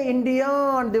 today India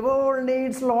and the world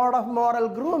needs a lot of moral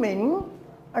grooming,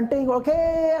 ante okay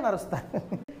anarasta.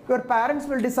 Your parents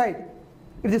will decide.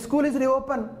 If the school is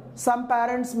reopened, some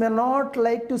parents may not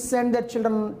like to send their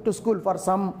children to school for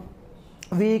some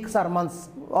weeks or months.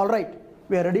 All right,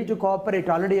 we are ready to cooperate,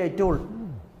 already I told.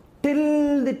 Till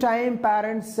the time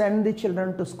parents send the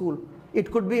children to school, it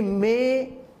could be May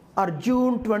or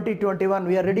June 2021.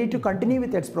 We are ready to continue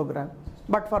with its program.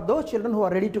 But for those children who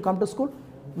are ready to come to school,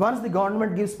 once the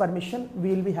government gives permission, we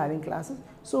will be having classes.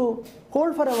 So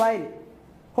hold for a while.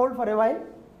 Hold for a while.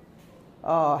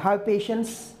 Have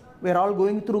patience. We are all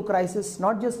going through crisis.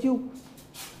 Not just you.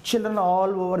 Children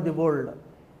all over the world,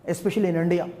 especially in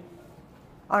India.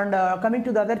 And coming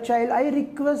to the other child, I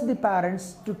request the parents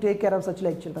to take care of such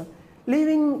like children.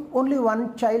 Leaving only one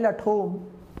child at home,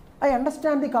 I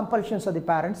understand the compulsions of the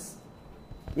parents.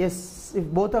 Yes, if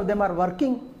both of them are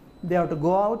working, they have to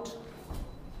go out.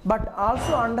 But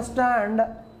also understand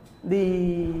the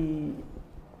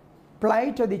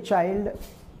plight of the child.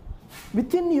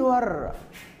 Within your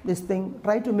this thing,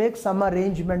 try to make some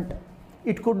arrangement.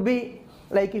 It could be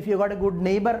like if you got a good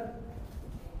neighbor,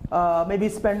 maybe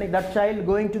spending that child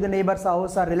going to the neighbor's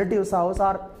house or relative's house,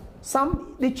 or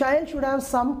the child should have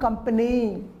some company.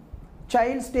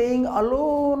 Child staying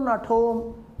alone at home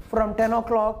from 10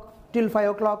 o'clock till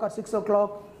 5 o'clock or 6 o'clock,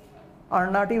 or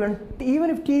not even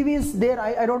if TV is there,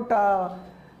 I don't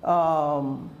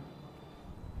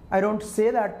say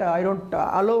that I don't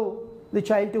allow the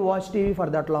child to watch TV for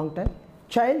that long time.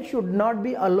 Child should not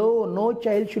be alone. No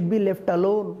child should be left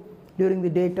alone during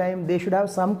the daytime. They should have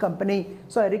some company.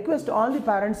 So I request all the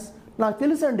parents. Now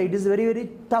telusandi, it is very, very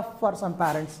tough for some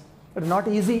parents. It's not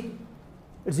easy.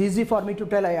 It's easy for me to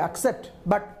tell, I accept,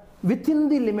 but within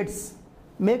the limits,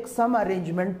 make some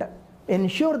arrangement,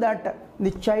 ensure that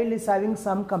the child is having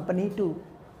some company to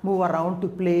move around, to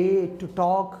play, to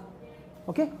talk.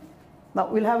 Okay? Now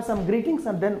we'll have some greetings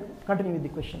and then continue with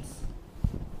the questions.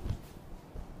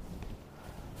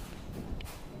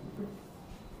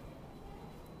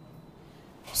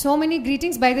 So many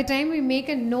greetings. By the time we make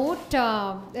a note,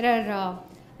 there are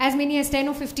as many as 10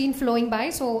 or 15 flowing by.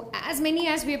 So as many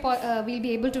as we'll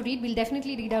be able to read, we'll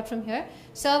definitely read out from here.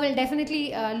 Sir will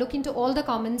definitely look into all the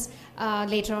comments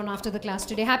later on after the class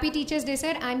today. Happy Teachers Day,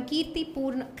 sir. I'm Kriti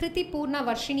Purna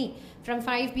Varshini from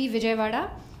 5B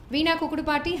Vijayawada. Veena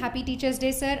Kukudupati, Happy Teachers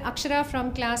Day, sir. Akshara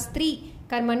from class 3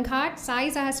 Karman Ghat. Sai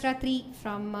Sahasra 3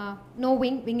 from no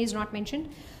wing is not mentioned.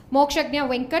 Mokshagnya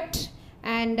Venkat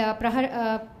and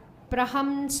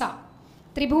Prahamsa.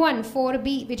 Tribhuvan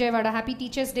 4B Vijayawada, Happy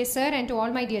Teachers Day, sir, and to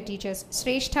all my dear teachers.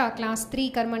 Shrestha class 3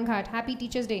 Karman Ghat, Happy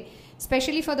Teachers Day,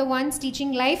 especially for the ones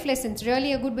teaching life lessons.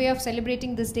 Really a good way of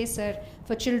celebrating this day, sir,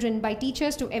 for children, by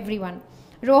teachers to everyone.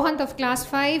 Rohant of class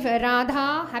 5,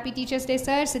 Radha, Happy Teachers Day,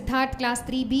 sir. Siddharth class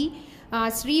 3B,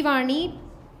 Srivani,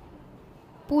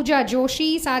 Pooja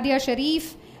Joshi, Sadia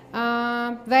Sharif,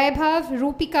 Vaibhav,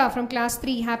 Rupika from class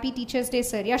 3, Happy Teachers Day,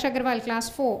 sir. Yash Agarwal class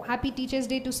 4, Happy Teachers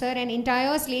Day to sir and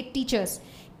entire SLATE teachers.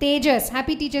 Tejas,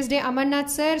 Happy Teachers Day, Amarnath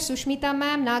sir, Sushmita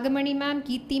ma'am, Nagamani ma'am,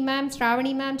 Kirti ma'am,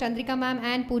 Shravani ma'am, Chandrika ma'am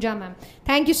and Pooja ma'am.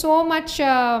 Thank you so much,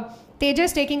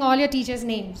 Tejas, taking all your teachers'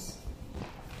 names.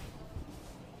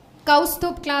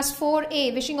 Kaustup class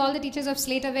 4A, wishing all the teachers of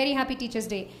SLATE a very happy Teachers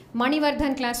Day.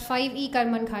 Manivardhan class 5E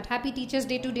Karman Ghat, Happy Teachers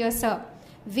Day to dear sir.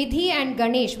 Vidhi and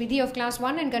Ganesh, Vidhi of class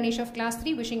 1 and Ganesh of class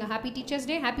 3, wishing a happy Teachers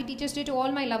Day. Happy Teachers Day to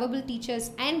all my lovable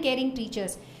teachers and caring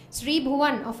teachers. Sri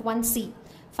Bhuvan of 1C.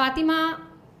 Fatima,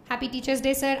 Happy Teachers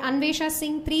Day, sir. Anvesha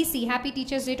Singh 3C, Happy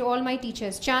Teachers Day to all my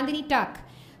teachers. Chandini Tak,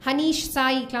 Hanish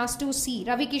Sai, Class 2C.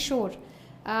 Ravi Kishore,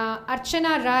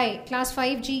 Archana Rai, Class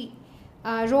 5G.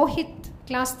 Rohit,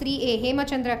 Class 3A. Hema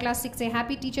Chandra, Class 6A.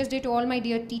 Happy Teachers Day to all my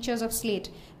dear teachers of SLATE.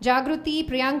 Jagruti,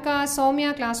 Priyanka,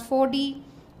 Soumya, Class 4D.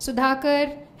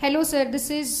 Sudhakar, hello sir, this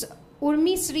is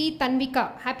Urmi Sri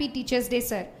Tanvika. Happy Teachers Day,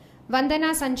 sir.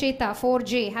 Vandana Sancheta,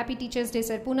 4J. Happy Teachers Day,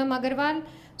 sir. Poonam Agarwal,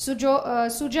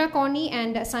 Suja Koni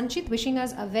and Sanchit wishing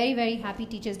us a very, very happy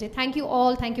Teachers Day. Thank you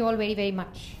all very, very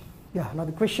much. Yeah, now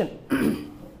the question.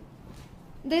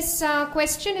 This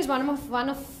question is from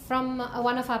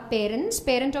one of our parents,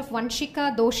 parent of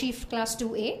Vanshika Doshi, Class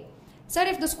 2A. Sir,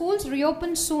 if the schools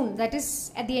reopen soon, that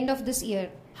is at the end of this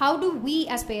year, how do we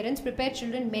as parents prepare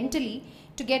children mentally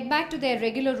to get back to their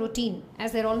regular routine,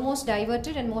 as they're almost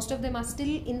diverted and most of them are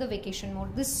still in the vacation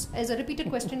mode? This is a repeated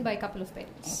question by a couple of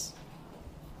parents.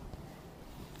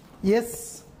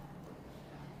 Yes,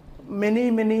 many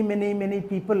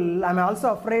people. I'm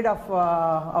also afraid of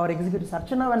our executive.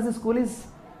 Archana, once the school is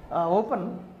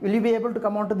open, will you be able to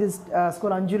come on to this school?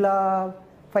 Anjula,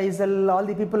 Faisal, all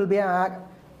the people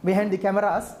behind the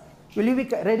cameras, will you be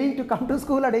ready to come to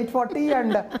school at 8:40?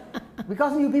 And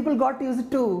because you people got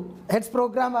used to heads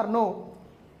program or no,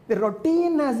 the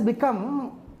routine has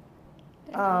become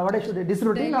what I should say,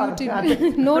 disroutine or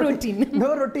no routine.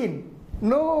 No routine.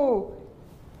 No.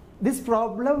 This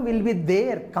problem will be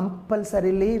there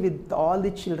compulsorily with all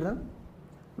the children.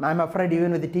 I'm afraid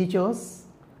even with the teachers.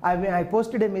 I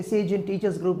posted a message in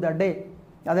teachers group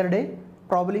other day,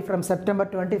 probably from September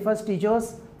 21st,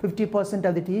 teachers, 50%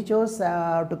 of the teachers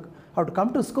have to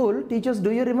come to school. Teachers, do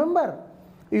you remember?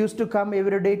 You used to come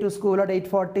every day to school at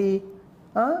 8:40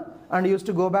 and used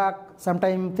to go back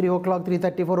sometime 3 o'clock,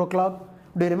 3:30, 4 o'clock.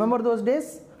 Do you remember those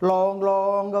days? Long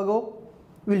ago.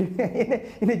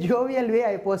 In a jovial way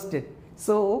I posted.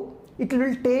 So it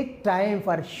will take time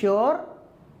for sure,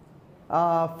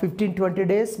 15-20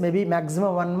 days, maybe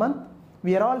maximum 1 month.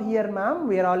 We are all here, ma'am,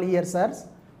 we are all here, sirs.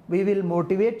 We will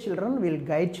motivate children, we will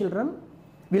guide children,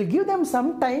 we will give them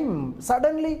some time.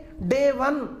 Suddenly day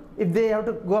one, if they have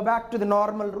to go back to the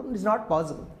normal room, it's not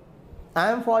possible.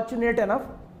 I am fortunate enough,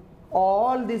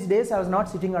 all these days I was not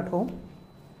sitting at home.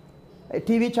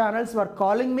 TV channels were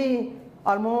calling me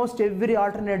almost every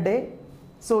alternate day.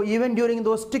 So even during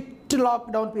those strict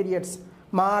lockdown periods,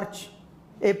 March,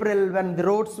 April, when the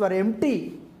roads were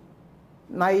empty,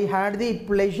 I had the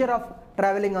pleasure of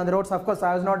traveling on the roads. Of course,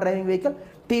 I was not driving vehicle.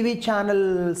 TV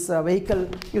channels vehicle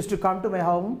used to come to my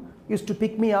home, used to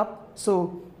pick me up.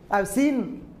 So I've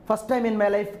seen first time in my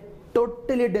life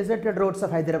totally deserted roads of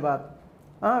Hyderabad.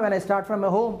 When I start from my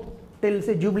home till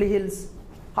say Jubilee Hills,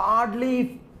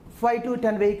 hardly 5 to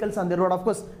 10 vehicles on the road. Of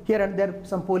course, here and there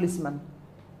some policemen.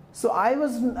 So I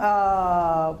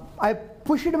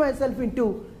pushed myself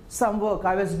into some work.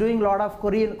 I was doing a lot of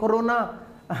corona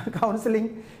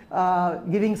counseling,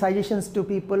 giving suggestions to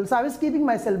people. So I was keeping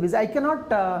myself busy. I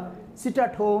cannot sit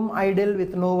at home idle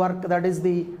with no work. That is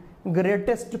the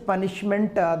greatest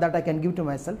punishment that I can give to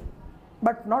myself.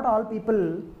 But not all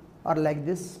people are like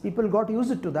this. People got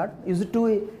used to that, used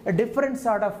to a different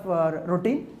sort of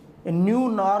routine. A new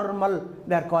normal,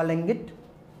 they are calling it.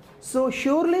 So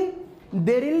surely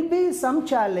there will be some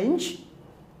challenge,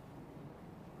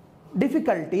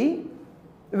 difficulty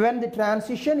when the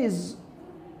transition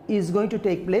is going to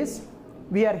take place.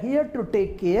 We are here to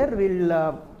take care.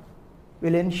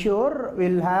 We'll ensure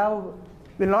we'll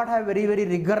not have very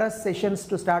rigorous sessions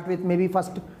to start with. Maybe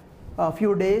first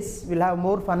few days we'll have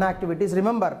more fun activities.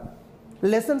 Remember,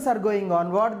 lessons are going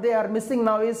on. What they are missing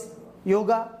now is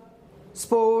yoga,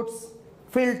 sports,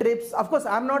 field trips. Of course,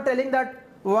 I'm not telling that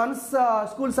once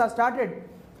schools are started,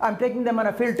 I'm taking them on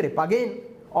a field trip. Again,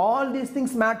 all these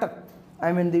things matter.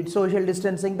 I mean, the social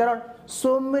distancing. There are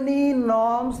so many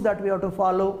norms that we have to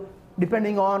follow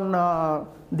depending on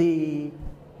the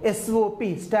SOP,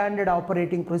 standard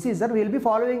operating procedure. We'll be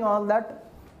following all that.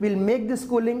 We'll make the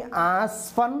schooling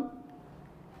as fun,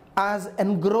 as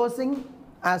engrossing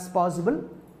as possible.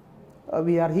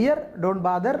 We are here, don't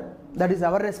bother. That is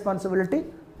our responsibility.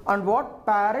 And what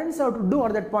parents have to do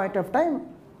at that point of time,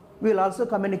 we will also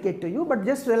communicate to you. But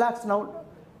just relax now.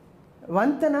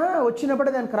 Vantana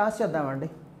vachinappudu then cross cheddamandi.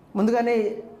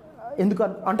 Mundugane enduku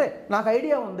ante naaku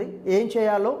idea undi em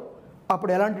cheyalo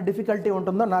appudu elanti difficulty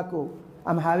untundo naaku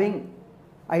I'm having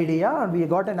idea and we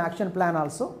got an action plan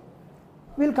also.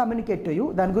 We will communicate to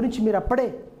you. Dani gurinchi meer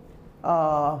appade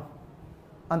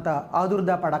anta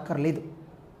adurda padakkarledu.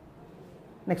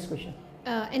 Next question.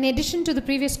 In addition to the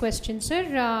previous question, sir,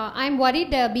 I am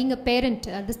worried being a parent.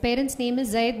 This parent's name is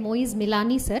Zaid Moiz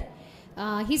Milani, sir.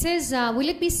 He says, will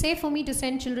it be safe for me to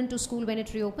send children to school when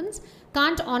it reopens?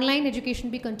 Can't online education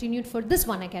be continued for this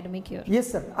one academic year?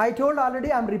 Yes, sir. I told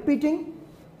already, I am repeating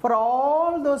for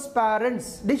all those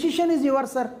parents. Decision is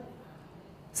yours, sir.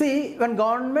 See, when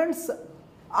governments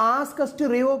ask us to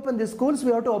reopen the schools,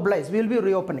 we have to oblige. We will be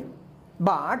reopening.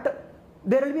 But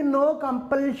there will be no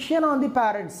compulsion on the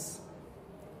parents.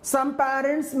 Some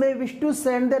parents may wish to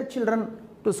send their children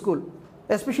to school.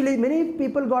 Especially many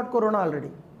people got corona already.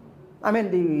 I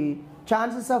mean, the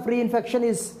chances of reinfection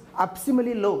is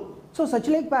abysmally low. So such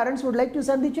like parents would like to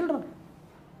send the children.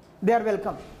 They are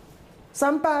welcome.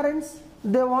 Some parents,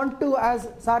 they want to, as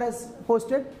sir has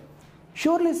posted,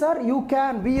 surely sir, you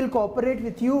can, we will cooperate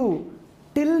with you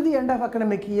till the end of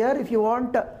academic year. If you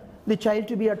want the child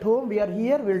to be at home, we are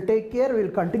here, we will take care, we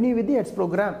will continue with the HEDS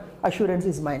program. Assurance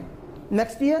is mine.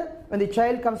 Next year, when the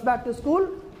child comes back to school,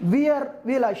 we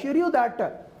will assure you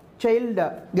that child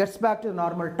gets back to the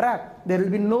normal track. There will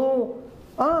be no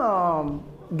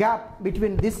gap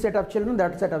between this set of children,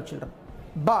 that set of children.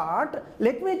 But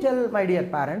let me tell my dear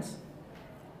parents,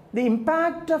 the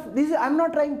impact of this, I am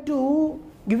not trying to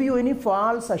give you any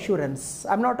false assurance.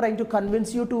 I am not trying to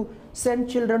convince you to send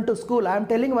children to school. I am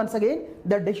telling once again,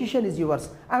 the decision is yours.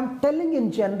 I am telling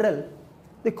in general,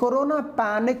 the corona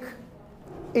panic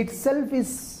itself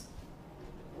is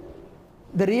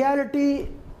the reality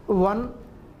 1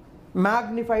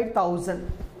 magnified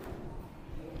 1000.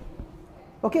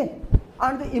 Okay,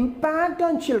 and the impact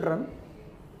on children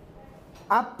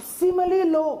abysmally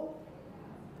low.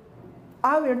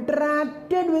 I have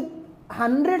interacted with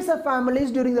hundreds of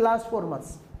families during the last 4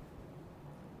 months.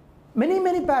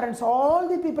 Many parents, all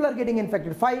the people are getting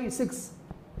infected, 5, 6.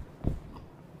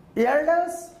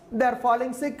 Elders, they are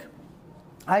falling sick,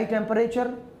 high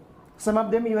temperature, some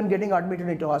of them even getting admitted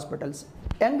into hospitals.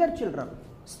 Younger children,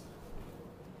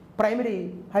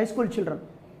 primary, high school children,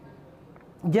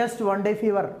 just 1 day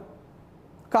fever,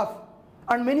 cough,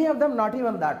 and many of them not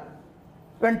even that.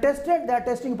 When tested, they are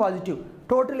testing positive,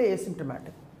 totally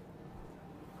asymptomatic.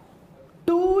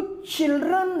 2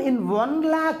 children in 1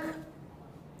 lakh,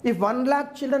 if 1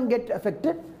 lakh children get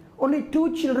affected, only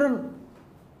 2 children,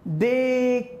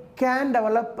 they can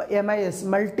develop MIS,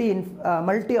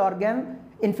 multi-organ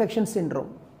infection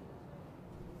syndrome,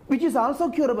 which is also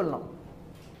curable now.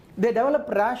 They develop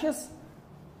rashes,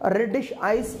 reddish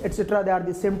eyes, etc. They are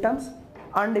the symptoms,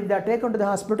 and if they are taken to the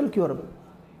hospital, curable.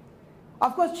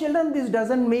 Of course, children, this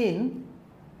doesn't mean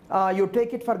you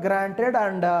take it for granted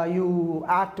and you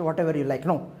act whatever you like.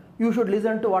 No, you should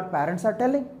listen to what parents are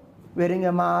telling. Wearing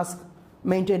a mask,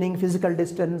 maintaining physical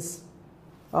distance.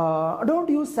 Don't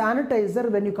use sanitizer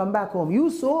when you come back home.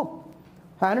 Use soap.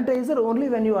 Sanitizer only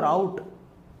when you are out.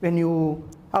 When you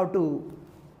have to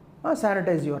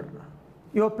sanitize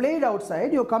you have played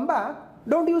outside, you come back,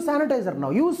 don't use sanitizer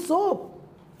now. Use soap.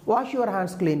 Wash your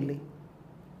hands cleanly.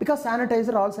 Because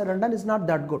sanitizer all said and done is not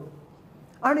that good.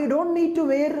 And you don't need to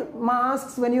wear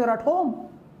masks when you are at home.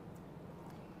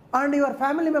 And your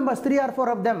family members, 3 or 4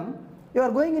 of them, you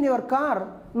are going in your car,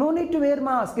 no need to wear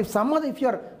mask. If you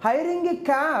are hiring a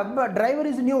cab, driver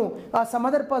is new, or some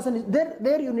other person is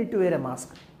there you need to wear a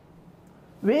mask.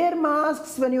 Wear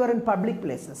masks when you are in public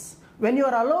places. When you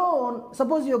are alone,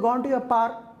 suppose you have gone to a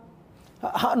park,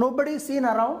 nobody is seen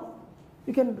around,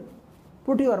 you can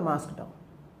put your mask down.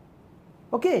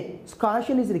 Okay, so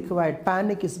caution is required,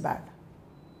 panic is bad.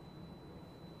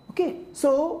 Okay,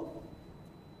 so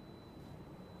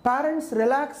parents,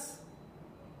 relax.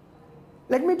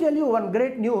 Let me tell you one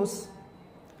great news.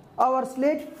 Our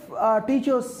SLATE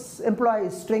teachers,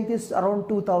 employees, strength is around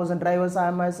 2,000 drivers,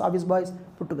 IMS, office boys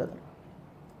put together.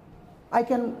 I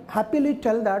can happily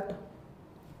tell that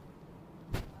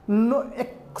no,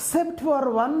 except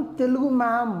for one Telugu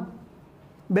ma'am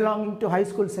belonging to high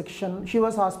school section, she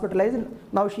was hospitalized.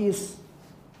 Now she is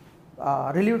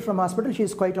relieved from hospital. She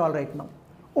is quite all right now.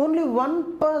 Only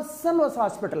one person was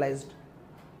hospitalized.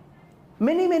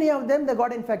 Many of them, they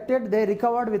got infected. They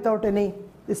recovered without any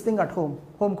this thing at home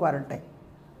quarantine.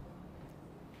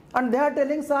 And they are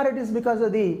telling, sir, it is because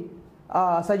of the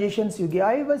suggestions you give.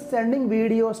 I was sending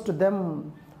videos to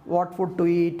them, what food to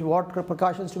eat, what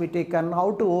precautions to be taken,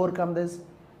 how to overcome this.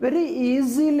 Very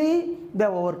easily they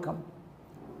have overcome.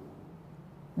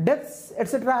 Deaths,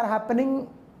 etc. are happening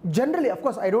generally. Of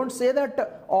course, I don't say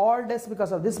that all deaths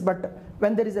because of this, but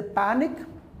when there is a panic,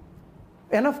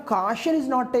 enough caution is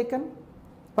not taken.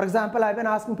 For example, I've been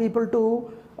asking people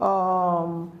to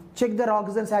check their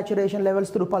oxygen saturation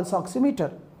levels through pulse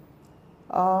oximeter.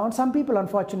 Some people,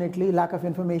 unfortunately, lack of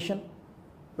information.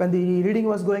 When the reading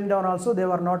was going down also,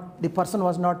 the person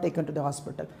was not taken to the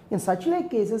hospital. In such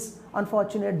like cases,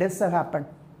 unfortunate deaths have happened.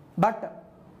 But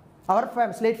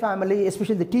Our SLATE family,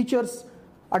 especially the teachers,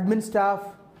 admin staff,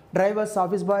 drivers,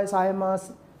 office boys,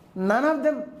 IMS, none of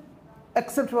them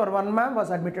except for one ma'am was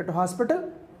admitted to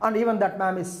hospital, and even that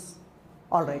ma'am is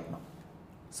all right now.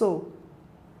 So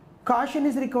caution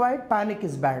is required, panic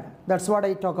is bad. That's what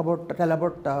I tell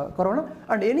about corona.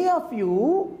 And any of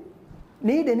you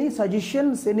need any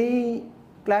suggestions, any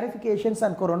clarifications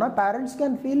on corona, parents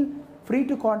can feel free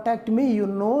to contact me. You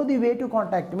know the way to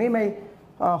contact me. My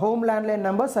home landline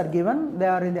numbers are given. They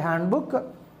are in the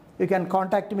handbook. You can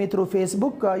contact me through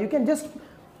Facebook. You can just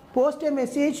post a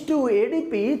message to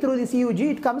ADP through the CUG.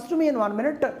 It comes to me in 1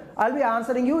 minute. I'll be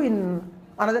answering you in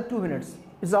another 2 minutes.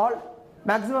 It's all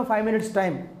maximum 5 minutes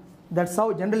time. That's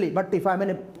how generally. But if I'm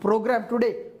in a program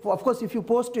today, of course, if you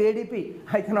post to ADP,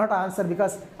 I cannot answer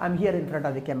because I'm here in front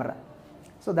of the camera.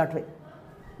 So that way.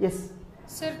 Yes.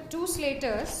 Sir, two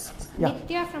Slaters, Yeah.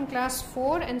 Nitya from class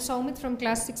 4 and Saumit from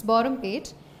class 6,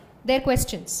 Borumpet, their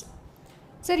questions.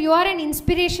 Sir, you are an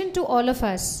inspiration to all of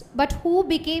us, but who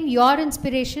became your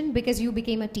inspiration because you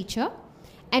became a teacher?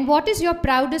 And what is your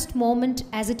proudest moment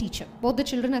as a teacher? Both the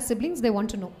children are siblings, they want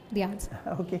to know the answer.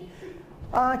 Okay.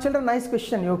 Children, nice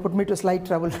question. You put me to slight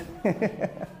trouble.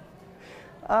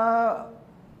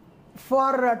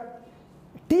 For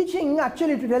teaching,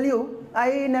 actually, to tell you,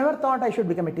 I never thought I should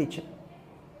become a teacher.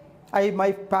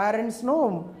 My parents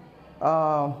know,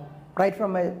 right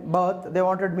from my birth, they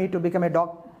wanted me to become a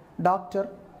doctor,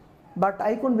 but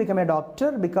I couldn't become a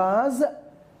doctor because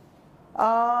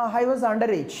I was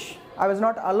underage. I was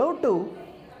not allowed to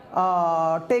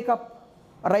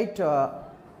write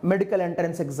medical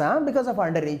entrance exam because of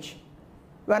underage.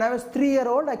 When I was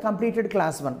 3-year-old, I completed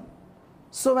class 1.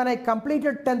 So when I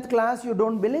completed 10th class, you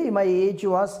don't believe my age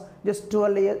was just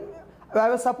 12 years. I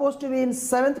was supposed to be in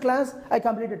 7th class, I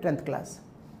completed 10th class.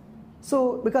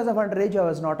 So because of underage, I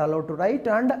was not allowed to write,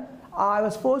 and I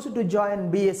was forced to join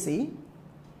BSc.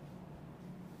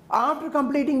 After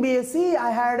completing BSc,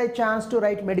 I had a chance to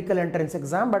write medical entrance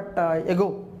exam, but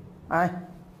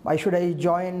why should I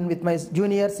join with my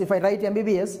juniors? If I write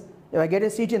MBBS, if I get a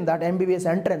seat in that MBBS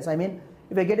entrance,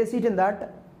 if I get a seat in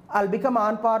that, I'll become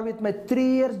on par with my 3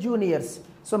 years juniors.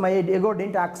 So my ego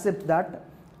didn't accept that.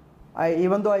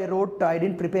 Even though I wrote, I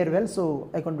didn't prepare well, so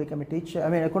I couldn't become a teacher.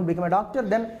 I couldn't become a doctor.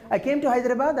 Then I came to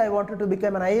Hyderabad. I wanted to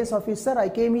become an IAS officer. I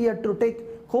came here to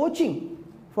take coaching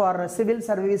for civil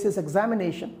services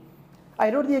examination.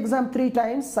 I wrote the exam 3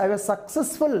 times. I was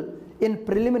successful in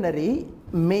preliminary,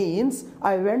 mains.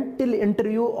 I went till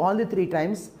interview all the 3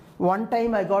 times. One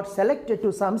time I got selected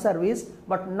to some service,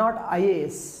 but not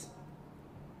IAS.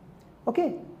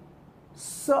 Okay,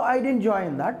 so I didn't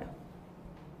join that.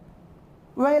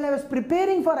 While I was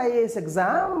preparing for IAS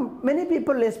exam, many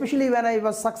people, especially when I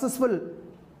was successful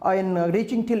in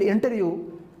reaching till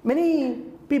interview, many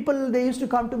people, they used to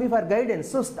come to me for guidance.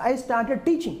 So I started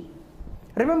teaching.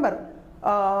 Remember,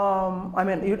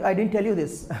 I didn't tell you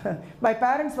this. My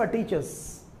parents were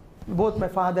teachers, both my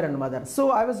father and mother. So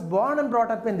I was born and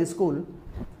brought up in this school.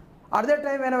 At that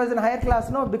time when I was in higher class,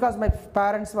 because my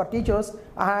parents were teachers,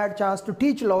 I had a chance to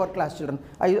teach lower class children.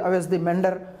 I was the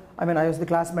mentor. I was the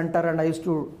class mentor, and I used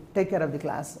to take care of the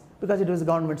class because it was a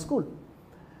government school.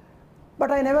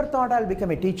 But I never thought I'll become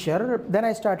a teacher. Then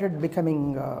I started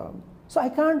becoming, so I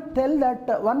can't tell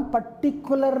that one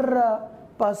particular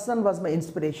person was my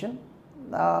inspiration.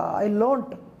 I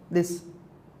learned this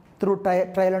through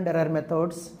trial and error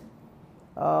methods.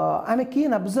 I'm a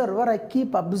keen observer. I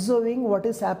keep observing what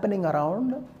is happening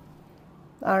around,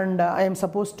 and I am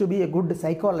supposed to be a good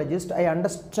psychologist. I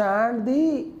understand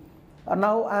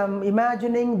now I'm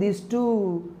imagining these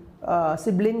 2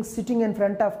 siblings sitting in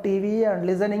front of TV and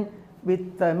listening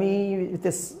with me with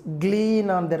this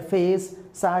gleam on their face.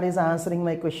 Sir is answering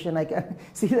my question. I can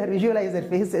visualize their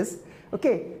faces.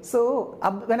 Okay, so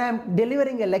when I'm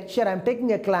delivering a lecture, I'm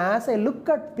taking a class, I look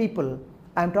at people.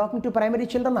 I'm talking to primary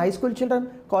children, high school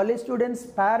children, college students,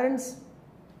 parents.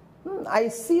 I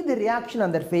see the reaction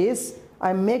on their face.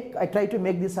 I try to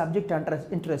make this subject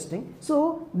interesting.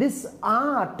 So this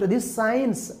art, this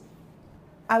science,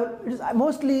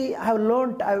 mostly I have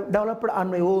learned, I have developed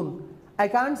on my own. I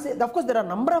can't say, of course there are a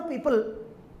number of people,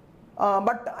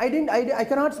 but I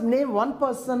cannot name one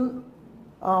person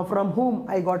from whom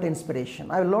I got inspiration.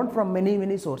 I learned from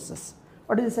many sources.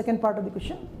 What is the second part of the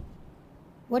question?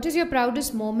 What is your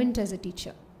proudest moment as a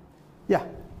teacher? Yeah.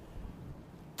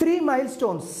 3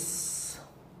 milestones.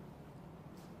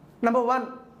 Number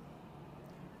 1,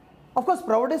 of course,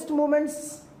 proudest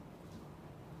moments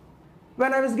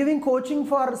when I was giving coaching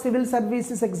for civil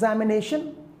services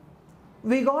examination.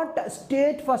 We got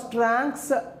state first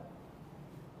ranks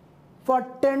for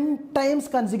 10 times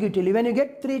consecutively. When you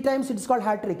get 3 times, it's called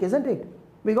hat trick, isn't it?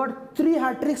 We got 3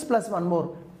 hat tricks plus one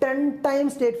more. 10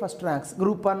 times state first ranks.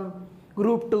 Group 1,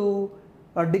 Group 2,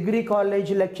 degree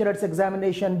college lecturers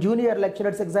examination, junior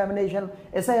lecturers examination,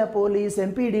 SI police,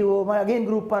 MPDO, again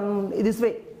Group 1, this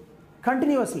way,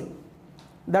 continuously.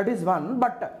 That is one.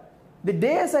 But the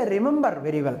days I remember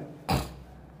very well.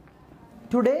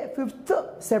 Today,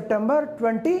 5th September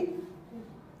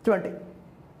 2020.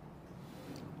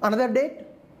 Another date,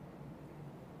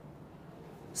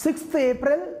 6th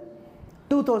April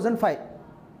 2005.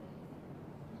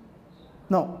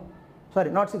 No, sorry,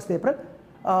 not 6th April.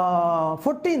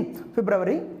 14th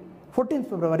February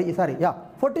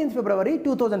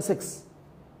 2006.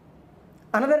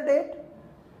 Another date,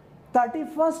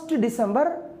 31st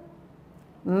December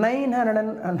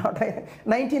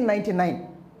 1999.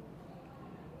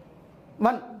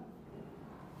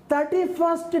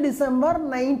 31st December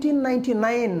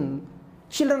 1999.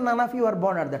 Children, none of you are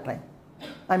born at that time.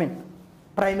 I mean,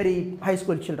 primary, high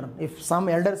school children. If some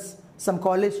elders, some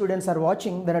college students are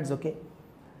watching, then it's okay.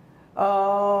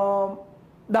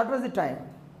 That was the time.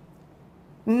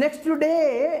 Next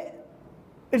day,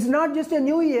 it's not just a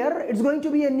new year, it's going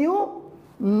to be a new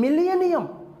millennium.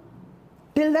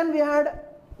 Till then we had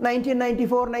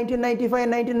 1994, 1995,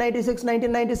 1996,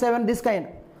 1997, this kind.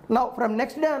 Now from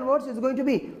next day onwards, it's going to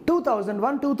be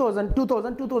 2001, 2000,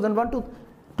 2000, 2001 to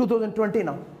 2020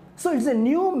 now. So it's a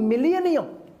new millennium.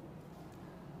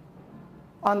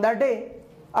 On that day,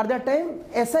 at that time,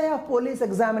 SIF police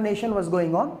examination was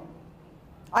going on.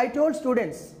 I told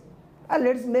students,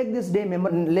 let's make this day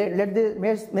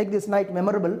make this night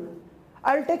memorable.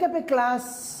 I'll take up a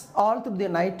class all through the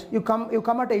night. You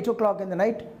come at 8 o'clock in the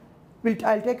night.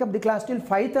 I'll take up the class till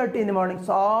 5:30 in the morning.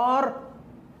 So, or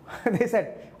they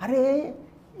said, "Arey,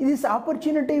 this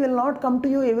opportunity will not come to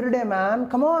you every day, man.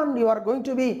 Come on, you are going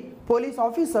to be police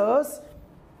officers.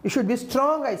 You should be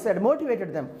strong," I said,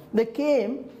 motivated them. They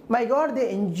came. My God,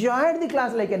 they enjoyed the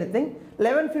class like anything.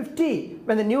 11:50,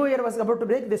 when the new year was about to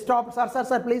break, they stopped,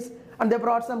 sir, please. And they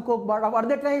brought some Coke bottle. At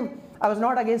that time, I was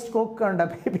not against Coke and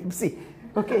Pepsi.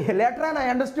 Okay, later on I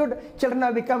understood children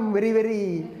have become very,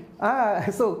 very,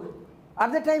 so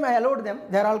at that time I allowed them.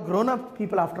 They are all grown-up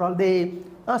people after all. They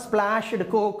splashed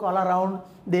Coke all around.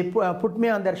 They put me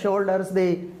on their shoulders.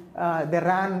 They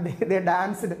ran, they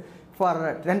danced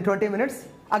for 10-20 minutes.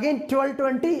 Again,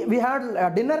 12:20, we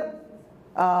had dinner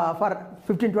for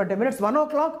 15-20 minutes. 1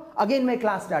 o'clock, again my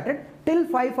class started till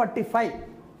 5:45.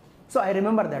 So I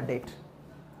remember that date.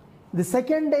 The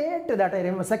second date that I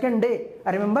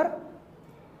remember,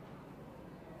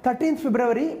 13th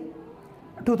February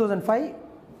 2005,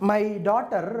 my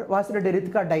daughter Vasireddy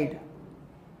died.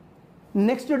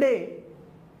 Next day,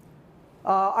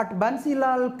 at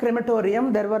Bansilal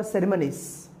crematorium, there were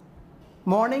ceremonies.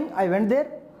 Morning, I went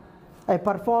there. I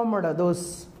performed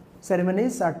those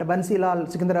ceremonies at Bansilal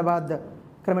Secunderabad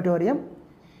crematorium.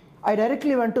 I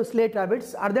directly went to SLATE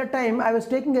Habits. At that time, I was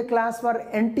taking a class for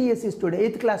NTSC students,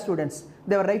 8th class students.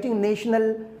 They were writing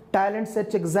National Talent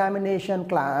Search Examination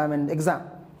exam.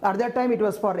 At that time, it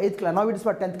was for 8th class. Now it is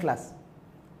for 10th class.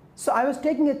 So I was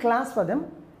taking a class for them.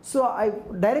 So I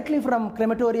directly from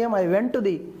crematorium, I went to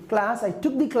the class. I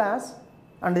took the class,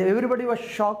 and everybody was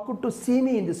shocked to see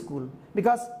me in the school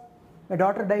because my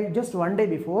daughter died just one day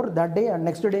before that day, and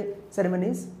next day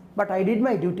ceremonies. But I did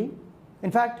my duty. In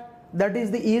fact, that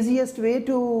is the easiest way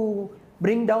to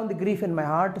bring down the grief in my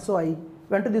heart. So I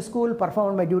went to the school,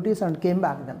 performed my duties, and came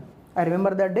back then. I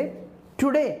remember that day.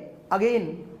 Today,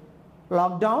 again,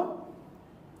 lockdown,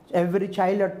 every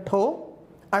child at home,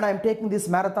 and I am taking this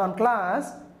marathon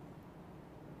class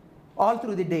all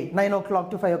through the day, 9 o'clock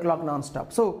to 5 o'clock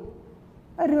non-stop. So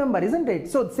I remember, isn't it?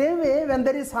 So same way, when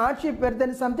there is hardship, where there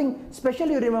is something special,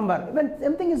 you remember. When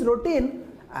something is routine,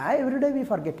 every day we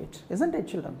forget it, isn't it,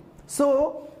 children?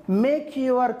 So make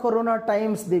your corona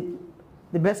times the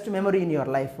best memory in your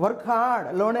life. Work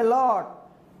hard, learn a lot,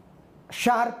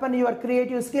 sharpen your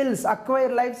creative skills,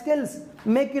 acquire life skills,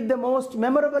 make it the most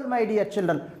memorable, my dear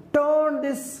children. Turn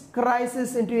this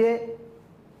crisis into a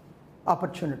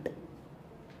opportunity.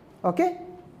 Okay?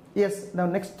 Yes, now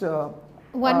next.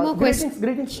 One more question.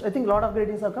 Greetings. I think a lot of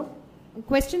greetings have come.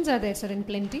 Questions are there, sir, in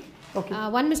plenty. Okay.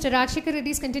 One, Mr. Rajshekar Reddy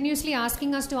is continuously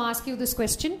asking us to ask you this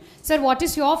question. Sir, what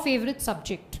is your favorite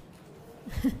subject?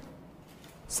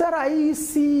 Sir, I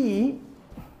see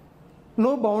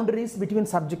no boundaries between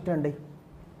subject and I.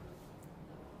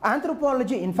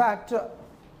 Anthropology, in fact,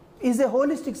 is a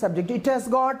holistic subject. It has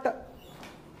got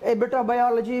a bit of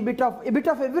biology, a bit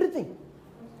of everything.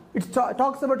 It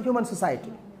talks about human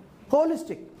society.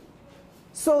 Holistic.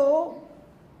 So,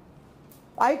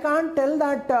 I can't tell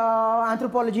that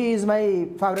anthropology is my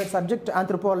favorite subject.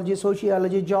 Anthropology,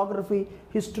 sociology, geography,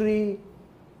 history,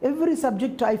 Every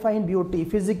subject I find beauty,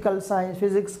 physical science,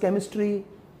 physics, chemistry.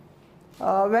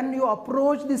 When you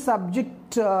approach the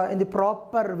subject in the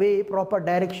proper way, proper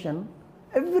direction,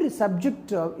 every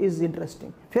subject is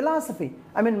interesting. Philosophy,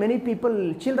 I mean, many people,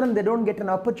 children, they don't get an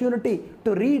opportunity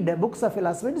to read books of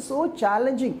philosophy. It is so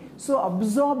challenging, so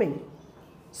absorbing.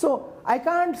 So I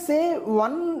can't say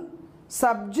one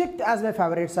subject as my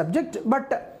favorite subject, but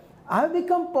I have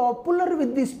become popular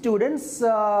with the students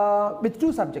with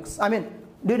two subjects. I mean,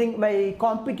 during my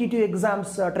competitive exams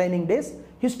training days,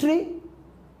 history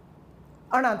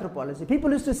and anthropology.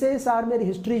 People used to say, "Sir, mere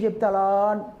history chepte ala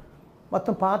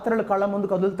మొత్తం పాత్రలు కళ్ళ ముందు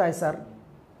కదులుతాయి sir,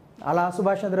 అలా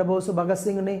సుభాష్ చంద్రబోస్, భగత్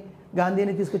సింగ్ని,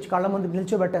 గాంధీని తీసుకొచ్చి కళ్ళ ముందు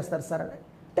నిల్చోబెట్టేస్తారు సార్" అని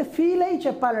అంటే ఫీల్ అయ్యి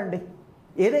చెప్పాలండి.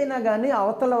 ఏదైనా కానీ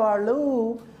అవతల వాళ్ళు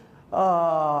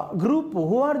group,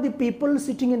 who are the people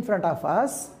sitting in front of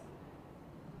us,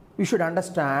 you should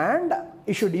understand,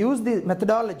 you should use the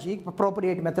methodology,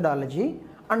 appropriate methodology,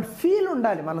 and feel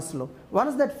undali manasulo.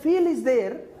 Once that feel is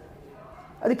there,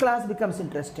 the class becomes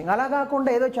interesting. అలా కాకుండా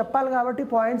ఏదో చెప్పాలి కాబట్టి,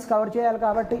 points cover చేయాలి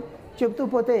కాబట్టి చెప్తూ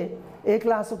పోతే ఏ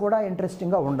class కూడా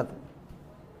ఇంట్రెస్టింగ్గా ఉండదు.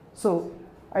 So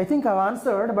I think I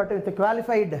answered, but with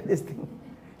qualified this thing.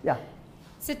 Yeah.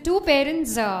 So two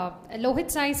parents, Lohit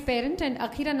Sai's parent and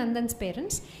Akhira Nandan's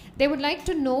parents, they would like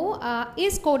to know,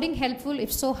 is coding helpful?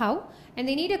 If so, how? And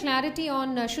they need a clarity on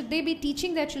should they be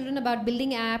teaching their children about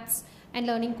building apps and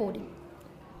learning coding?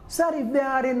 Sir, if they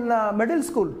are in middle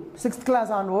school, 6th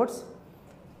class onwards,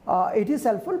 it is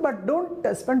helpful, but don't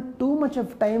spend too much of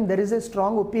time. There is a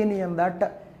strong opinion that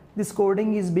this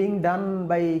coding is being done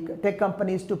by tech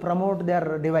companies to promote their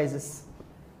devices.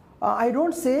 I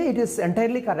don't say it is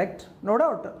entirely correct, no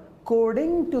doubt.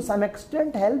 Coding to some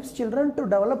extent helps children to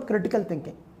develop critical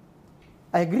thinking.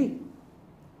 I agree.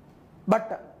 But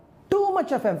too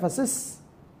much of emphasis,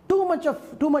 too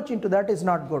much into that is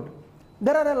not good.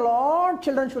 There are a lot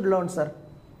children should learn, sir.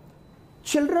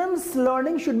 Children's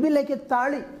learning should be like a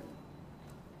thali,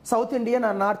 South Indian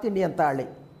or North Indian thali.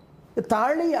 The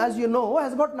thali, as you know,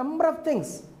 has got number of things.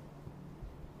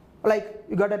 Like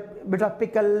you got a bit of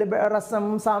pickle, rasam,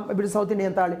 a bit of South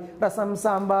Indian thali, rasam,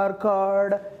 sambar,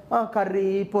 curd,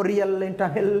 curry, poriyal in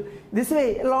Tamil. This way,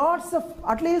 lots of,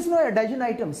 at least a dozen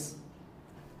items.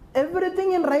 Everything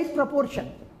in right proportion.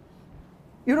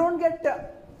 You don't get the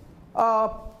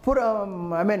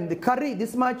curry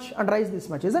this much and rice this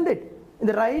much, isn't it? In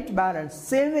the right balance.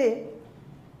 Same way,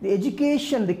 the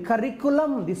education, the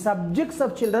curriculum, the subjects of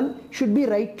children should be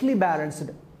rightly balanced.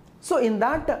 So in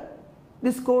that,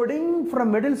 this coding from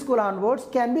middle school onwards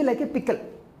can be like a pickle.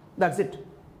 That's it.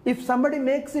 If somebody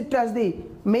makes it as the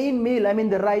main meal, I mean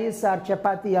the rice or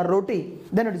chapati or roti,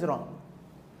 then it is wrong.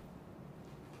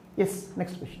 Yes,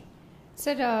 next question.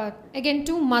 Sir, again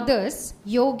two mothers,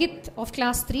 Yogit of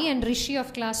class 3 and Rishi of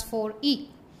class 4E.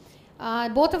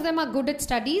 Both of them are good at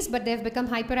studies, but they have become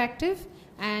hyperactive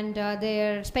and they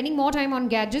are spending more time on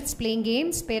gadgets, playing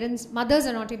games. Mothers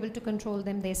are not able to control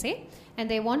them, they say, and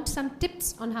they want some tips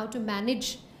on how to manage.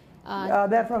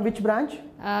 They are from which branch?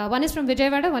 One is from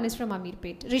Vijayawada, one is from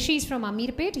Amirpet. Rishi is from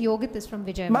Amirpet, Yogit is from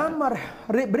Vijayawada.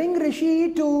 Ma'am, bring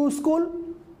Rishi to school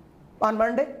on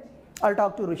Monday. I'll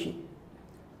talk to Rishi.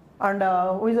 And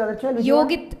who is the other child?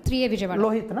 Yogit, 3A Vijayawada.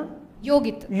 Lohit, na?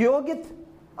 Yogit,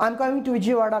 I'm coming to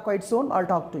Vijayawada quite soon. I'll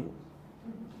talk to you.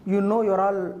 You know you're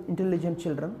all intelligent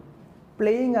children.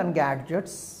 Playing on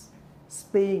gadgets,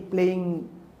 playing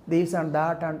this and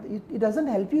that, and it doesn't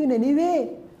help you in any way.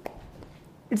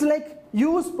 It's like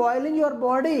you spoiling your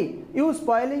body, you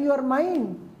spoiling your mind.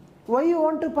 Why you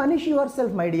want to punish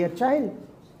yourself, my dear child?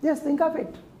 Just think of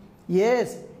it.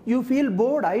 Yes, you feel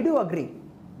bored. I do agree.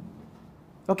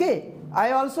 Okay,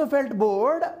 I also felt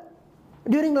bored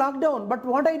during lockdown, but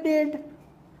what I did,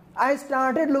 I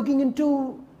started looking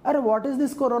into, what is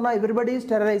this corona? Everybody is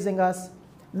terrorizing us.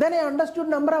 Then I understood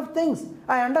number of things.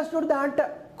 I understood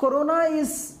that corona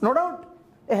is no doubt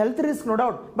a health risk, no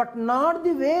doubt, but not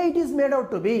the way it is made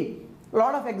out to be. A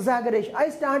lot of exaggeration. I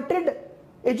started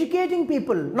educating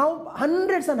people. Now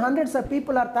hundreds and hundreds of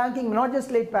people are thanking me, not just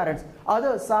late parents.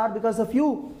 Others are, because of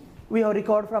you, we have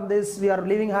recovered from this, we are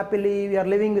living happily, we are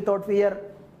living without fear.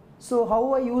 So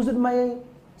how I used my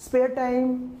spare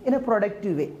time in a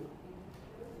productive way.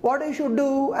 What I should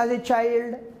do as a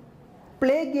child,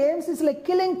 play games is like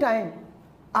killing time.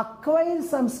 Acquire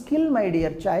some skill, my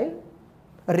dear child.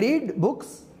 Read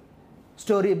books,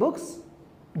 story books,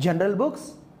 general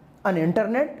books, on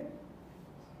internet.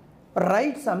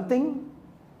 Write something.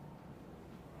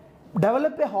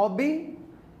 Develop a hobby.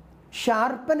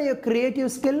 Sharpen your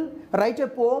creative skill. Write a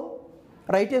poem.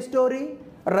 Write a story.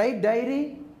 Write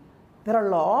diary. There are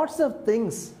lots of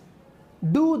things.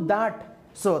 Do that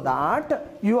so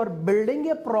that you are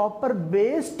building a proper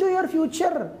base to your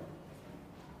future.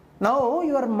 Now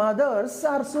your mothers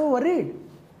are so worried.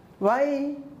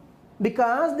 Why?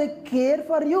 Because they care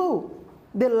for you.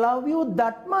 They love you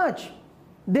that much.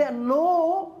 They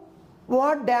know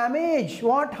what damage,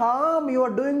 what harm you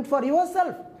are doing for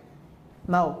yourself.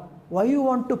 Now, why you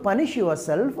want to punish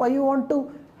yourself? Why you want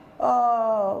to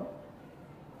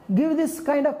give this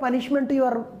kind of punishment to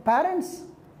your parents?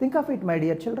 Think of it, my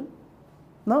dear children.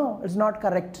 No, it's not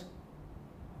correct.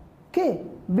 Okay,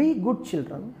 be good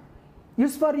children.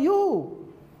 It's for you.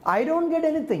 I don't get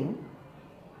anything.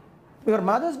 Your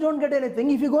mothers don't get anything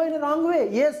if you go in a wrong way.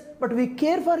 Yes, but we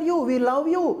care for you. We love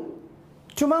you.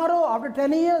 Tomorrow, after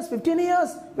 10 years, 15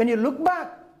 years, when you look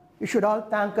back, you should all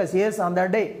thank us. Yes, on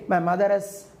that day, my mother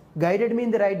has guided me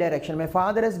in the right direction. My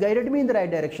father has guided me in the right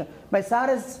direction. My sir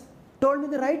has told me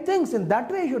the right things. In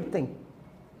that way, you should think.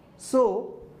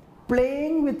 So,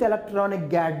 playing with electronic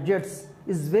gadgets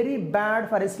is very bad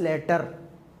for a slater.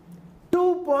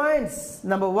 2 points.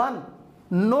 Number 1,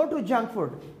 no to junk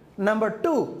food. Number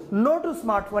 2, no to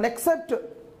smartphone, except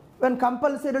when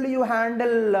compulsorily you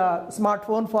handle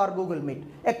smartphone for Google Meet.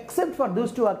 Except for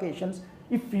those 2 occasions,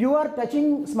 if you are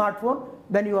touching smartphone,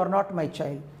 then you are not my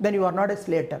child. Then you are not a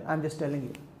slater. I am just telling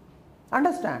you.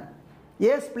 Understand?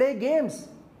 Yes, play games.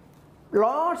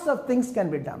 Lots of things can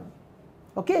be done.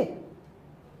 Okay?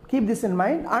 Keep this in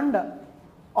mind. And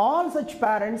all such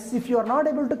parents, if you are not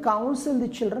able to counsel the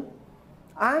children,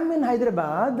 I am in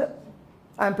Hyderabad.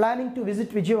 I am planning to visit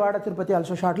Vijayawada, Tirupati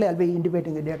also shortly. I will be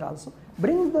intimating the date also.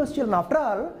 Bring those children. After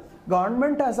all,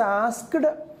 government has asked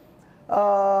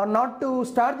not to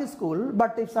start the school,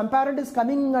 but if some parent is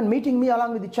coming and meeting me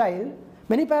along with the child,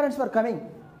 many parents were coming.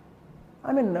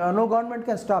 I mean, no government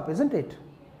can stop, isn't it?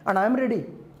 And I am ready.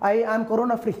 I am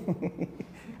corona free.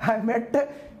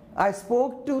 I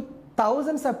spoke to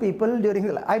thousands of people during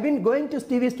the, I've been going to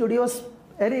TV studios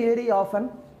very, very often.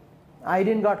 I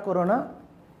didn't got corona.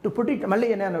 To put it,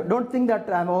 don't think that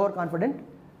I am overconfident.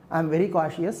 I am very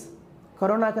cautious.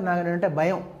 Corona can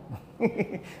bayam.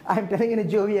 I am telling in a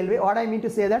jovial way. What I mean to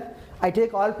say that I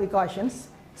take all precautions.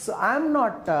 So I am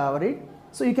not worried.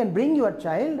 So you can bring your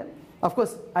child. Of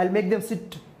course, I'll make them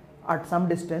sit at some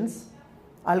distance.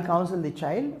 I'll counsel the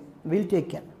child. We'll take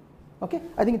care. Okay.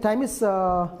 I think time is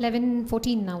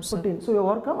 11:14 now, sir. 14. So you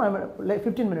welcome. I'm like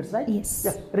 15 minutes, right? Yes.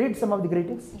 Yeah. Read some of the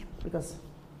greetings. Yeah. Because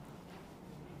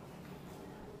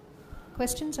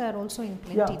questions are also in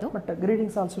plenty, though. But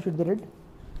greetings also should be read.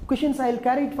 Questions I'll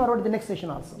carry it forward the next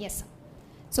session also. Yes, sir.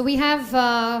 So we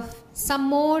have some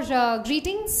more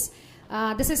greetings.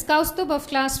 This is Kaustub of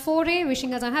class 4A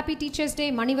wishing us a happy Teachers'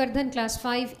 Day. Manivardhan, class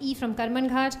 5E from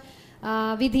Karmanghat.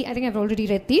 Vidhi, I think I've already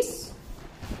read these.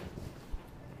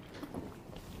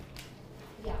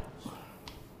 Yeah.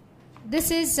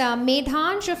 This is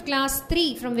Medhansh of class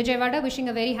 3 from Vijayawada wishing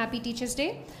a very happy Teachers'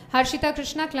 Day. Harshita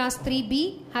Krishna, class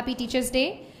 3B, happy Teachers'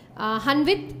 Day.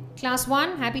 Hanvit, class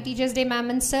 1, happy Teachers' Day, ma'am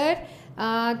and sir.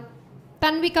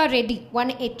 Tanvika Reddy,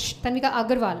 1H, Tanvika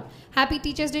Agarwal. Happy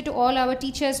Teachers' Day to all our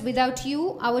teachers. Without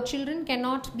you, our children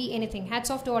cannot be anything.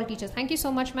 Hats off to all teachers. Thank you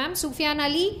so much, ma'am. Sufyan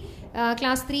Ali,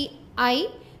 class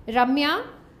 3I. Ramya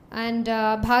and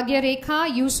Bhagya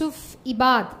Rekha, Yusuf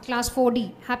Ibad, class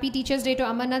 4D. Happy Teachers' Day to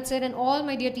Amarnath sir and all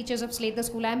my dear teachers of SLATE, the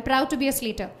school. I am proud to be a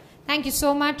Slater. Thank you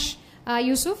so much,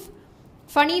 Yusuf.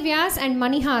 Fani Vyas and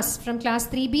Manihas from class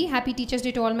 3B. Happy Teachers'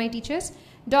 Day to all my teachers.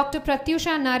 Dr.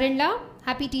 Pratyusha Narilla,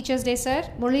 happy Teachers' Day, sir.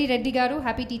 Murali Reddy Garu,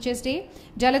 happy Teachers' Day.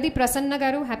 Jaladi Prasanna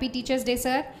Garu, happy Teachers' Day,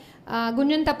 sir.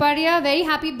 Gunjan Tapadia, very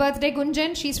happy birthday,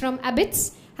 Gunjan. She's from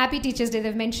Abbots. Happy Teachers' Day,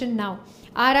 they've mentioned now.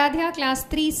 Aradhya, class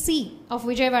 3C of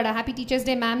Vijayawada, happy Teachers'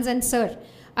 Day, ma'ams and sir.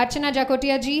 Archana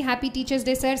Jakotia ji, happy Teachers'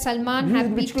 Day, sir. Salman,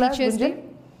 happy Teachers' Day.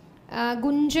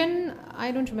 Gunjan,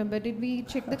 I don't remember. Did we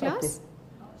check the class?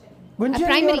 Okay.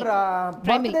 Gunjan,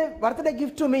 primary. Your birthday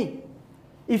gift to me.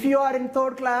 If you are in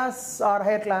 3rd class or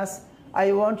higher class,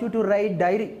 I want you to write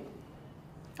diary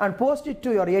and post it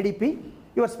to your ADP,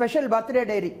 your special birthday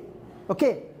diary.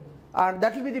 Okay? And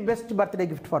that will be the best birthday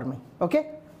gift for me. Okay?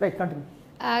 Right, continue.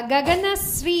 Gagana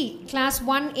Sri, class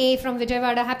 1A from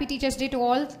Vijayawada. Happy Teachers' Day to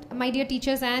all my dear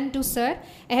teachers and to sir.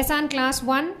 Ehsan, class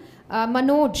 1.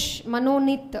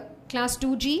 Manonit, class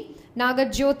 2G. Nagar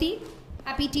Jyoti,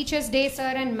 happy Teachers' Day,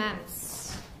 sir and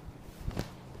ma'ams.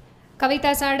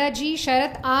 Kavita Sada ji,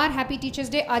 Sharat R, happy Teachers'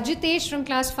 Day. Ajitesh from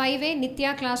class 5A.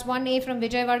 Nitya, class 1A from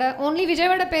Vijayawada. Only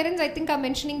Vijayawada parents, I think, are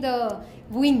mentioning the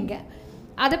wing.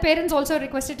 Other parents also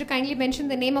requested to kindly mention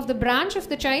the name of the branch of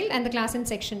the child and the class and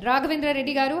section. Raghavendra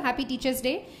Reddy Garu, happy Teachers'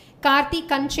 Day. Karthi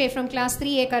Kanche from class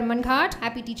 3A Karmanghat,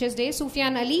 happy Teachers' Day.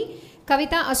 Sufyan Ali,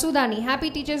 Kavita Asudani, happy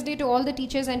Teachers Day to all the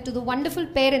teachers and to the wonderful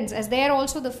parents, as they are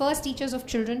also the first teachers of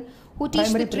children who teach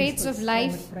Primary the traits of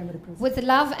life primary with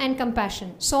love and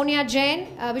compassion. Sonia Jain,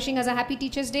 wishing us a happy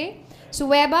Teachers Day.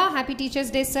 Suweba, happy Teachers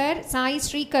Day, sir. Sai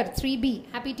Srikar,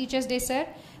 3B, happy Teachers Day, sir.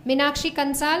 Minakshi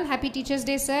Kansal, happy Teachers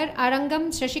Day, sir. Arangam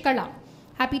Shashikala,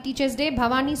 happy Teachers Day.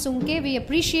 Bhavani Sunke, we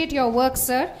appreciate your work,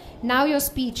 sir. Now your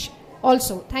speech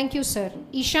also. Thank you, sir.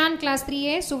 Ishan, class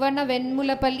 3A. Suvarna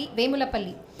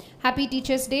Vemulapalli, happy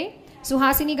Teachers Day.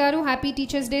 Suhasini Garu, happy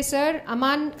Teachers Day, sir.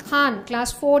 Aman Khan,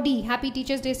 class 4D, happy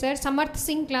Teachers Day, sir. Samarth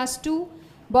Singh, class 2,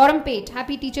 Borampet,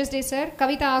 happy Teachers Day, sir.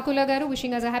 Kavita Akula Garu,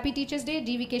 wishing us a happy Teachers Day.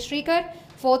 GVK Shrikar,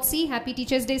 4th C, happy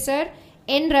Teachers Day, sir.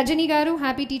 N. Rajani Garu,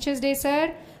 happy Teachers Day,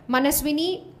 sir.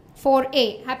 Manaswini,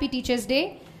 4A, happy Teachers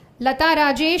Day. Lata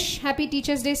Rajesh, happy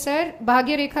Teachers Day, sir.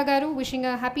 Bhagya Rekha Garu, wishing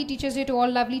a happy Teachers Day to all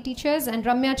lovely teachers. And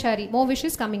Ramya Chari, more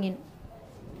wishes coming in.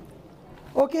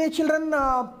 Okay, children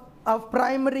of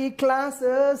primary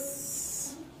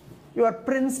classes, your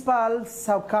principals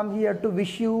have come here to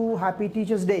wish you happy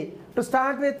Teachers Day. To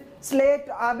start with, SLATE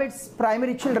Abbott's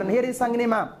primary children. Here is Sangini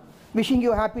ma'am, wishing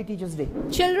you happy Teachers Day.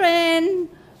 Children,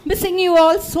 missing you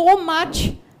all so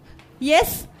much.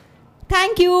 Yes,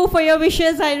 thank you for your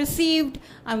wishes I received.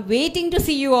 I'm waiting to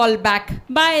see you all back.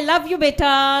 Bye, love you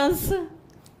betas.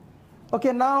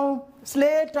 Okay, now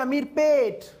SLATE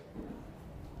Amirpet,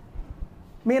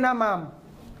 Meena ma'am,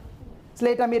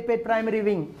 SLATE Amirpet primary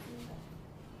wing.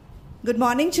 Good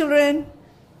morning, children.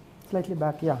 Slightly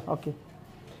back, yeah, okay.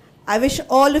 I wish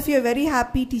all of you a very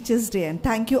happy Teachers' Day and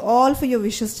thank you all for your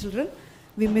wishes, children.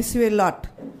 We miss you a lot.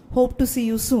 Hope to see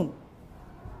you soon.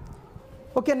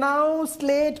 Okay, now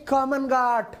SLATE Common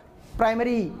Ghat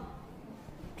primary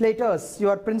Slaters,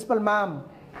 your principal ma'am,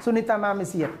 Sunita ma'am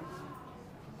is here.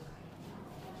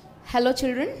 Hello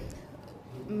children,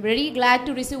 I'm very glad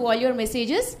to receive all your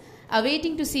messages.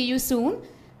 Awaiting to see you soon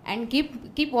and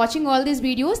keep watching all these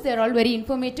videos. They're all very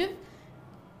informative.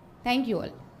 Thank you all.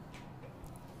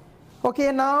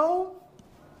 Okay, now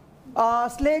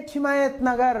SLATE Himayat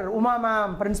Nagar, Uma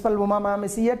ma'am, principal Uma ma'am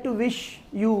is here to wish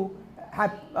you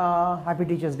happy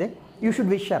Teachers Day. You should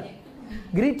wish her.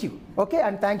 Greet you, okay,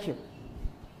 and thank you.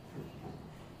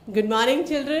 Good morning,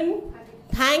 children.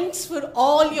 Thanks for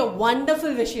all your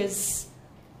wonderful wishes.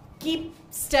 Keep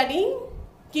studying,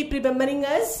 keep remembering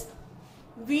us.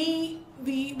 We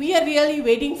are really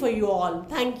waiting for you all.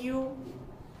 Thank you.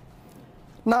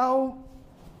 Now,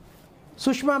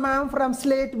 Sushma ma'am from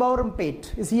SLATE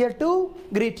Borampet is here to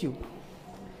greet you.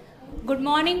 Good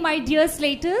morning, my dear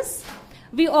Slaters.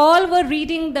 We all were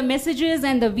reading the messages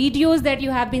and the videos that you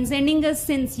have been sending us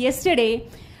since yesterday.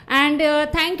 And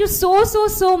thank you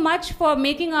so much for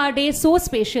making our day so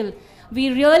special.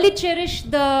 We really cherish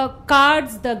the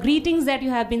cards, the greetings that you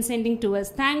have been sending to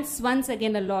us. Thanks once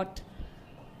again a lot.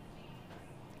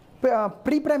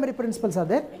 Pre-primary principals are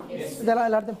there? Yes. There are a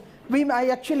lot of them.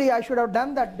 I should have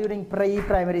done that during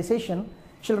pre-primary session.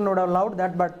 Children would have loved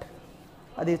that, but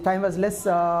the time was less.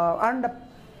 And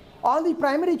all the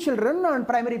primary children and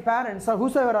primary parents, or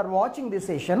whosoever are watching this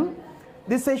session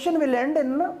will end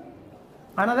in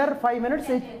another 5 minutes,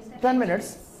 10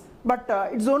 minutes. But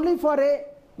it's only for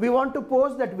we want to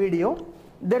post that video.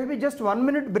 There will be just 1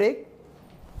 minute break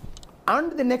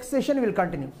and the next session will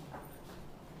continue.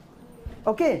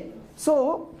 Okay,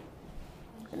 so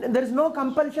there is no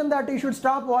compulsion that you should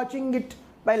stop watching it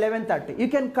by 11:30. You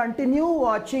can continue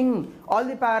watching, all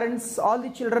the parents, all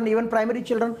the children, even primary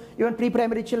children, even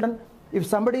pre-primary children. If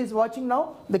somebody is watching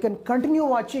now, they can continue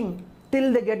watching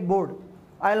till they get bored.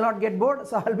 I will not get bored,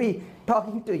 so I will be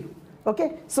talking to you.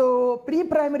 Okay, so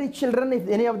pre-primary children, if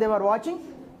any of them are watching,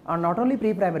 and not only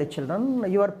pre-primary children,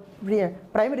 your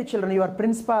primary children, your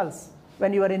principals,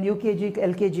 when you are in UKG,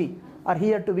 LKG, are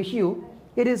here to wish you.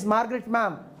 It is Margaret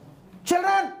ma'am.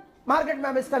 Children, Margaret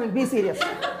ma'am is coming, be serious.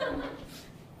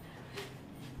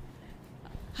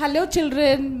 Hello,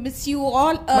 children. Miss you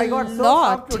all a My God, so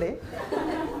lot. soft today.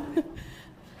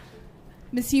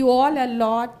 Miss you all a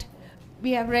lot.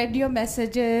 We have read your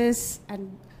messages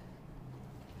and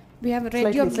we have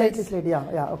read your messages. Slightly,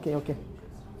 yeah, okay.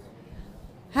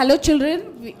 Hello, children.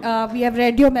 We have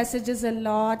read your messages a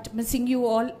lot. Missing you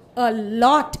all a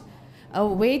lot.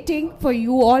 Waiting for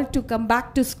you all to come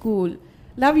back to school.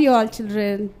 Love you all,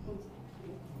 children.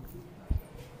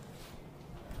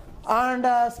 And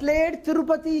SLATE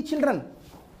Tirupati children.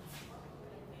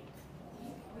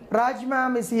 Raj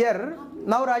ma'am is here.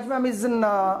 Now Raj ma'am is in,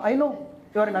 I know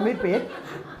you are in Amirpet,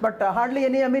 but hardly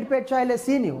any Amirpet child has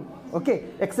seen you, okay,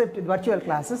 except with virtual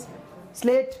classes.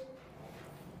 SLATE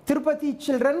Tirupati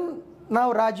children,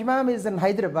 now Raj ma'am is in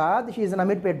Hyderabad, she is in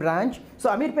Amirpet branch. So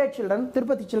Amirpet children,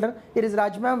 Tirupati children, it is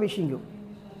Raj ma'am wishing you.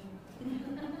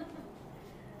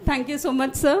 Thank you so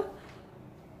much, sir.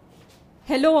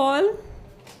 Hello all.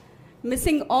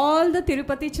 Missing all the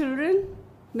Tirupati children.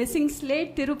 Missing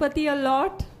SLATE Tirupati a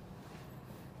lot.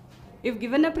 If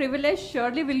given a privilege,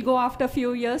 surely we'll go after a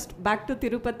few years back to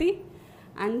Tirupati.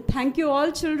 And thank you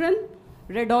all children.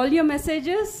 Read all your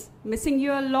messages. Missing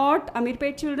you a lot.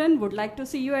 Amirpet children, would like to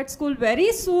see you at school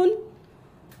very soon.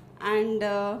 And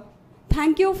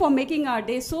thank you for making our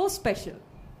day so special.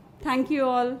 Thank you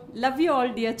all. Love you all,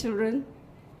 dear children.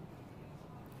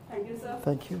 Thank you, sir.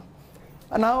 Thank you.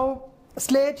 Now,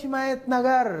 SLATE Himayat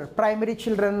Nagar primary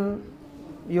children,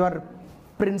 your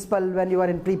principal when you are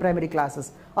in pre-primary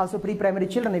classes. Also pre-primary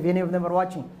children, if any of them are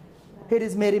watching. Here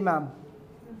is Mary ma'am.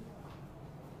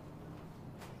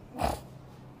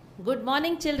 Good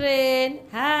morning, children.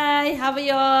 Hi, how are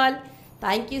you all?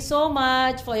 Thank you so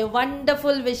much for your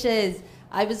wonderful wishes.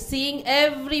 I was seeing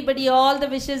everybody, all the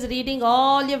wishes, reading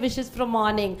all your wishes from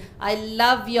morning. I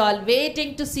love you all.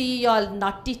 Waiting to see you all,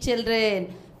 naughty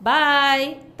children.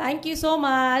 Bye. Thank you so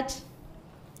much.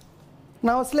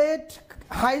 Now, SLATE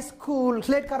High School,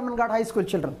 SLATE Karmanghat High School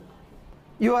children.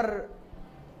 Your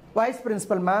vice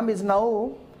principal, ma'am, is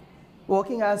now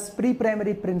working as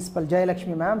pre-primary principal.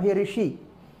 Jayalakshmi, ma'am, here is she.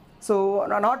 So,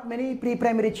 not many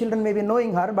pre-primary children may be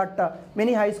knowing her, but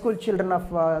many high school children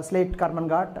of SLATE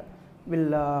Karmanghat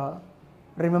will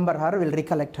remember her, will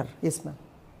recollect her. Yes, ma'am.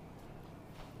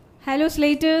 Hello,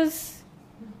 Slaters.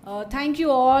 Thank you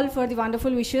all for the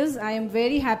wonderful wishes. I am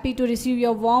very happy to receive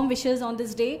your warm wishes on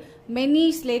this day.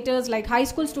 Many Slaters, like high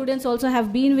school students, also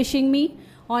have been wishing me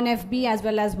on FB as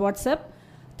well as WhatsApp.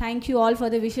 Thank you all for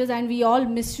the wishes, and we all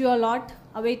miss you a lot.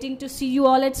 Awaiting to see you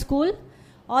all at school.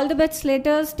 All the best,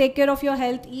 Slaters. Take care of your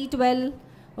health. Eat well.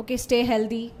 Okay, stay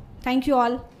healthy. Thank you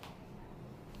all.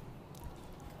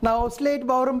 Now, SLATE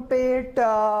Baurumpet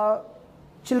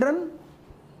children,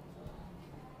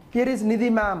 here is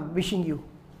Nidhi ma'am wishing you.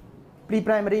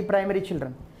 Pre-primary, primary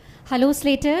children. Hello,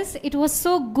 Slaters. It was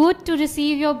so good to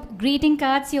receive your greeting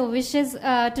cards, your wishes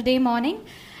today morning.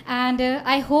 And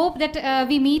I hope that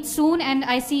we meet soon and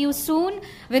I see you soon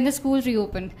when the school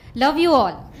reopened. Love you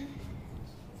all.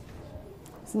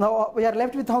 So now we are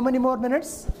left with how many more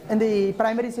minutes in the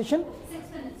primary session?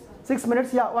 6 minutes. 6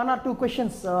 minutes, yeah. 1 or 2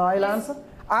 questions I'll answer.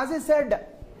 As I said,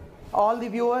 all the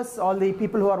viewers, all the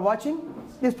people who are watching,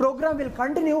 this program will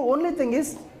continue. Only thing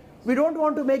is, we don't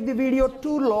want to make the video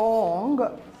too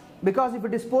long, because if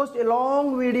it is posted, a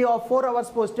long video of 4 hours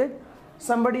posted,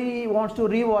 somebody wants to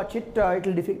rewatch it, it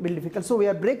will be difficult. So we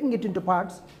are breaking it into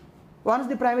parts. Once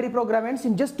the primary program ends,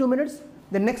 in just 2 minutes,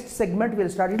 the next segment will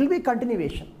start. It will be a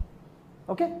continuation.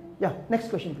 Okay? Yeah, next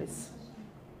question please.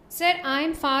 Sir, I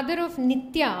am father of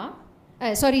Jitya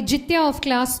of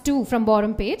class 2 from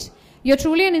Baurumpet. You're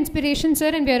truly an inspiration, sir,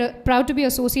 and we are proud to be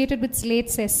associated with SLATE,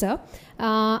 says sir.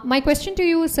 My question to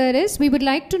you, sir, is we would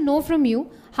like to know from you,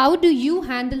 how do you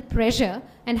handle pressure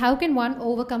and how can one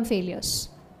overcome failures?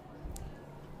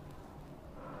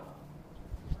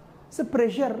 So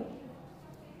pressure,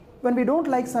 when we don't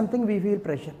like something, we feel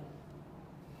pressure.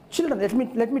 Children,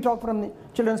 let me talk from the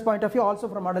children's point of view, also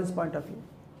from adults' point of view.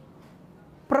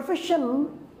 Profession,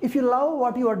 if you love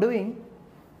what you are doing,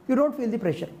 you don't feel the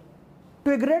pressure.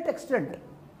 To a great extent.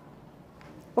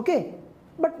 Okay?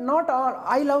 But not all,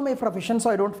 I love my profession, so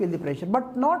I don't feel the pressure.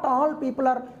 But not all people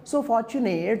are so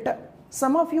fortunate.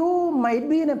 Some of you might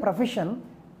be in a profession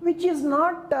which is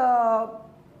not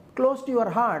close to your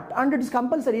heart, and it is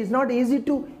compulsory. It's not easy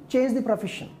to change the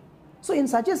profession. So in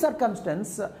such a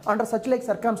circumstance, under such like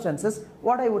circumstances,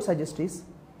 what I would suggest is,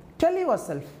 tell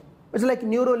yourself, it's like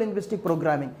neuro-linguistic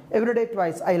programming. Every day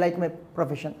twice, I like my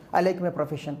profession, I like my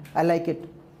profession, I like it.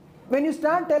 When you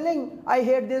start telling, I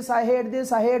hate this, I hate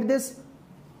this, I hate this,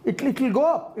 it will go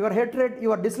up. Your hatred,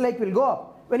 your dislike will go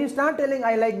up. When you start telling,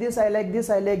 I like this, I like this,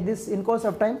 I like this, in course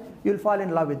of time, you will fall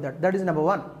in love with that. That is number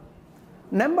 1.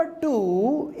 Number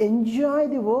 2, enjoy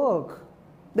the work.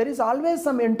 There is always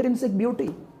some intrinsic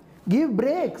beauty. Give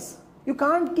breaks. You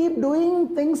can't keep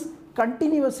doing things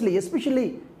continuously,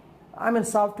 especially,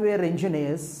 software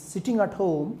engineers sitting at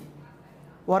home,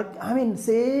 work,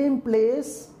 same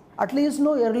place. At least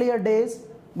earlier days,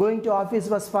 going to office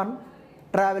was fun.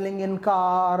 Traveling in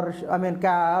car,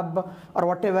 cab or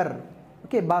whatever,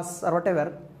 okay, bus or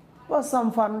whatever, was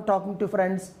some fun, talking to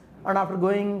friends. And after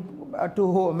going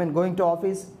to home, going to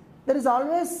office, there is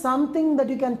always something that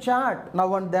you can chat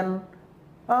now and then.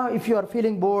 If you are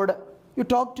feeling bored, you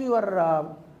talk to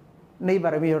your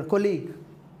neighbor, your colleague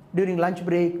during lunch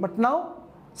break. But now,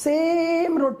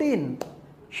 same routine.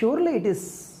 Surely it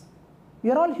is. We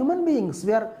are all human beings.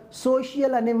 We are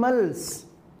social animals.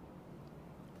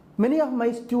 Many of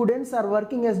my students are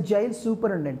working as jail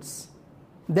superintendents.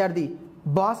 They are the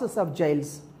bosses of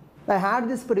jails. I had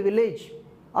this privilege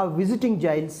of visiting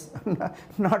jails,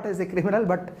 not as a criminal,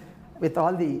 but with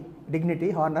all the dignity,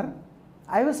 honor.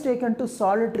 I was taken to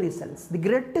solitary cells. The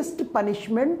greatest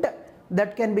punishment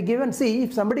that can be given. See,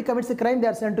 if somebody commits a crime, they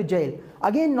are sent to jail.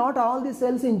 Again, not all the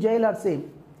cells in jail are same.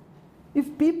 If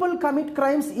people commit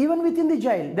crimes even within the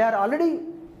jail, they are already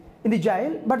in the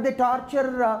jail, but they torture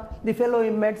the fellow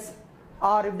inmates,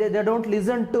 or if they don't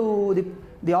listen to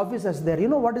the officers there, you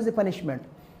know what is the punishment?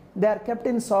 They are kept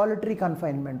in solitary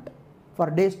confinement for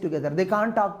days together. They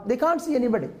can't talk, they can't see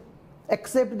anybody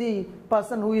except the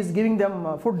person who is giving them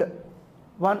food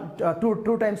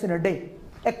two times in a day.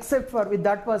 Except for with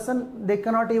that person, they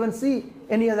cannot even see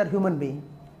any other human being.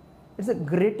 It's the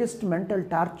greatest mental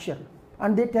torture.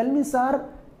 And they tell me, sir,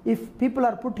 if people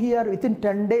are put here within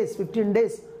 10 days, 15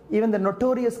 days, even the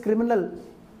notorious criminal,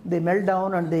 they melt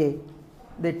down and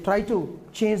they try to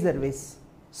change their ways.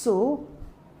 So,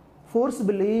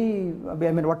 forcibly, I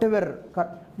mean, whatever,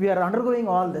 we are undergoing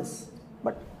all this.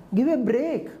 But give a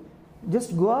break.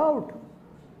 Just go out.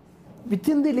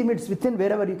 Within the limits, within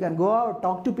wherever you can go out,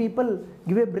 talk to people,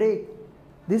 give a break.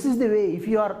 This is the way. If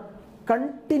you are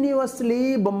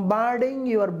continuously bombarding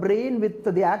your brain with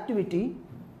the activity,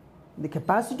 the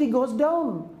capacity goes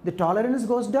down, the tolerance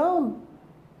goes down.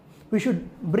 We should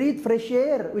breathe fresh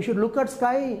air, we should look at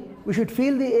sky, we should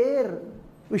feel the air,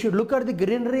 we should look at the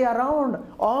greenery around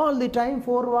all the time,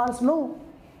 four walls, no.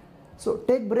 So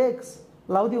take breaks,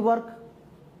 love the work,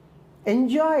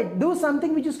 enjoy it, do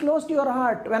something which is close to your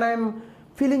heart. When I am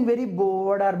feeling very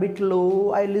bored or a bit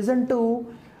low, I listen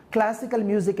to classical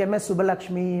music, M.S.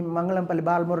 Subbalakshmi, Mangalampalli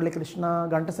Balamurali Krishna,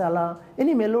 Ghantasala,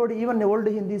 any melody, even old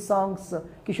Hindi songs,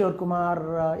 Kishore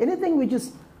Kumar, anything which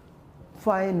is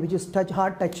fine, which is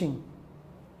heart touching.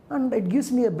 And it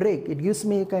gives me a break, it gives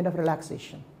me a kind of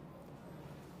relaxation.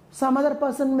 Some other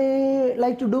person may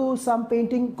like to do some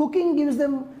painting. Cooking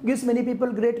gives many people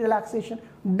great relaxation.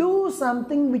 Do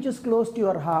something which is close to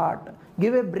your heart.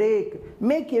 Give a break.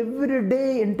 Make every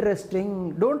day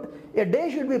interesting. A day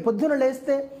should be పొద్దున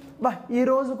లేస్తే ఈ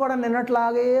రోజు కూడా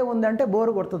నిన్నట్లాగే ఉందంటే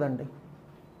bore కొడుతుందండి.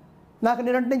 నాకు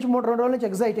నిన్నటి నుంచి 2 రోజుల నుంచి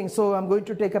exciting. So I'm going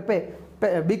to take up a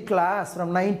big class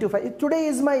from 9 to 5. Today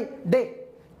is my day,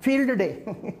 field day.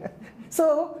 So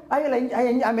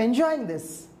I'm enjoying this.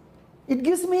 It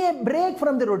gives me a break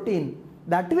from the routine.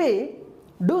 That way,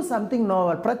 do something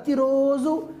novel.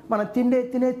 ప్రతిరోజు మనం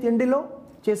తినే తిండిలో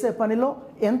చేసే పనిలో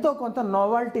ఎంతో కొంత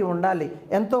novelty ఉండాలి.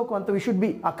 ఎంతో కొంత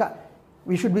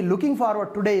we should be looking forward.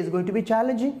 Today is going to be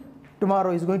challenging.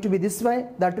 Tomorrow is going to be this way,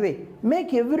 that way. Make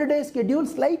everyday schedule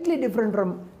slightly different from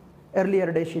earlier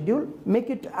day schedule. Make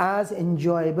it as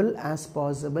enjoyable as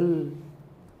possible.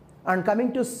 And coming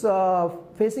to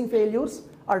facing failures,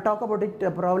 I'll talk about it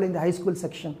probably in the high school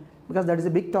section, because that is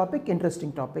a big topic,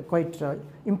 interesting topic, quite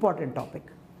important topic.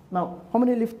 Now, how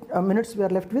many minutes we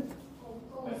are left with?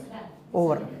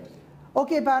 Over.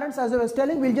 Okay, parents, as I was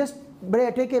telling, we'll just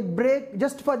take a break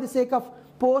just for the sake of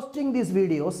posting these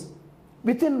videos.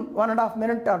 Within 1.5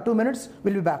 minutes or 2 minutes,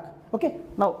 we'll be back. Okay,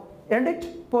 now end it,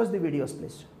 post the videos,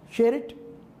 please. Share it.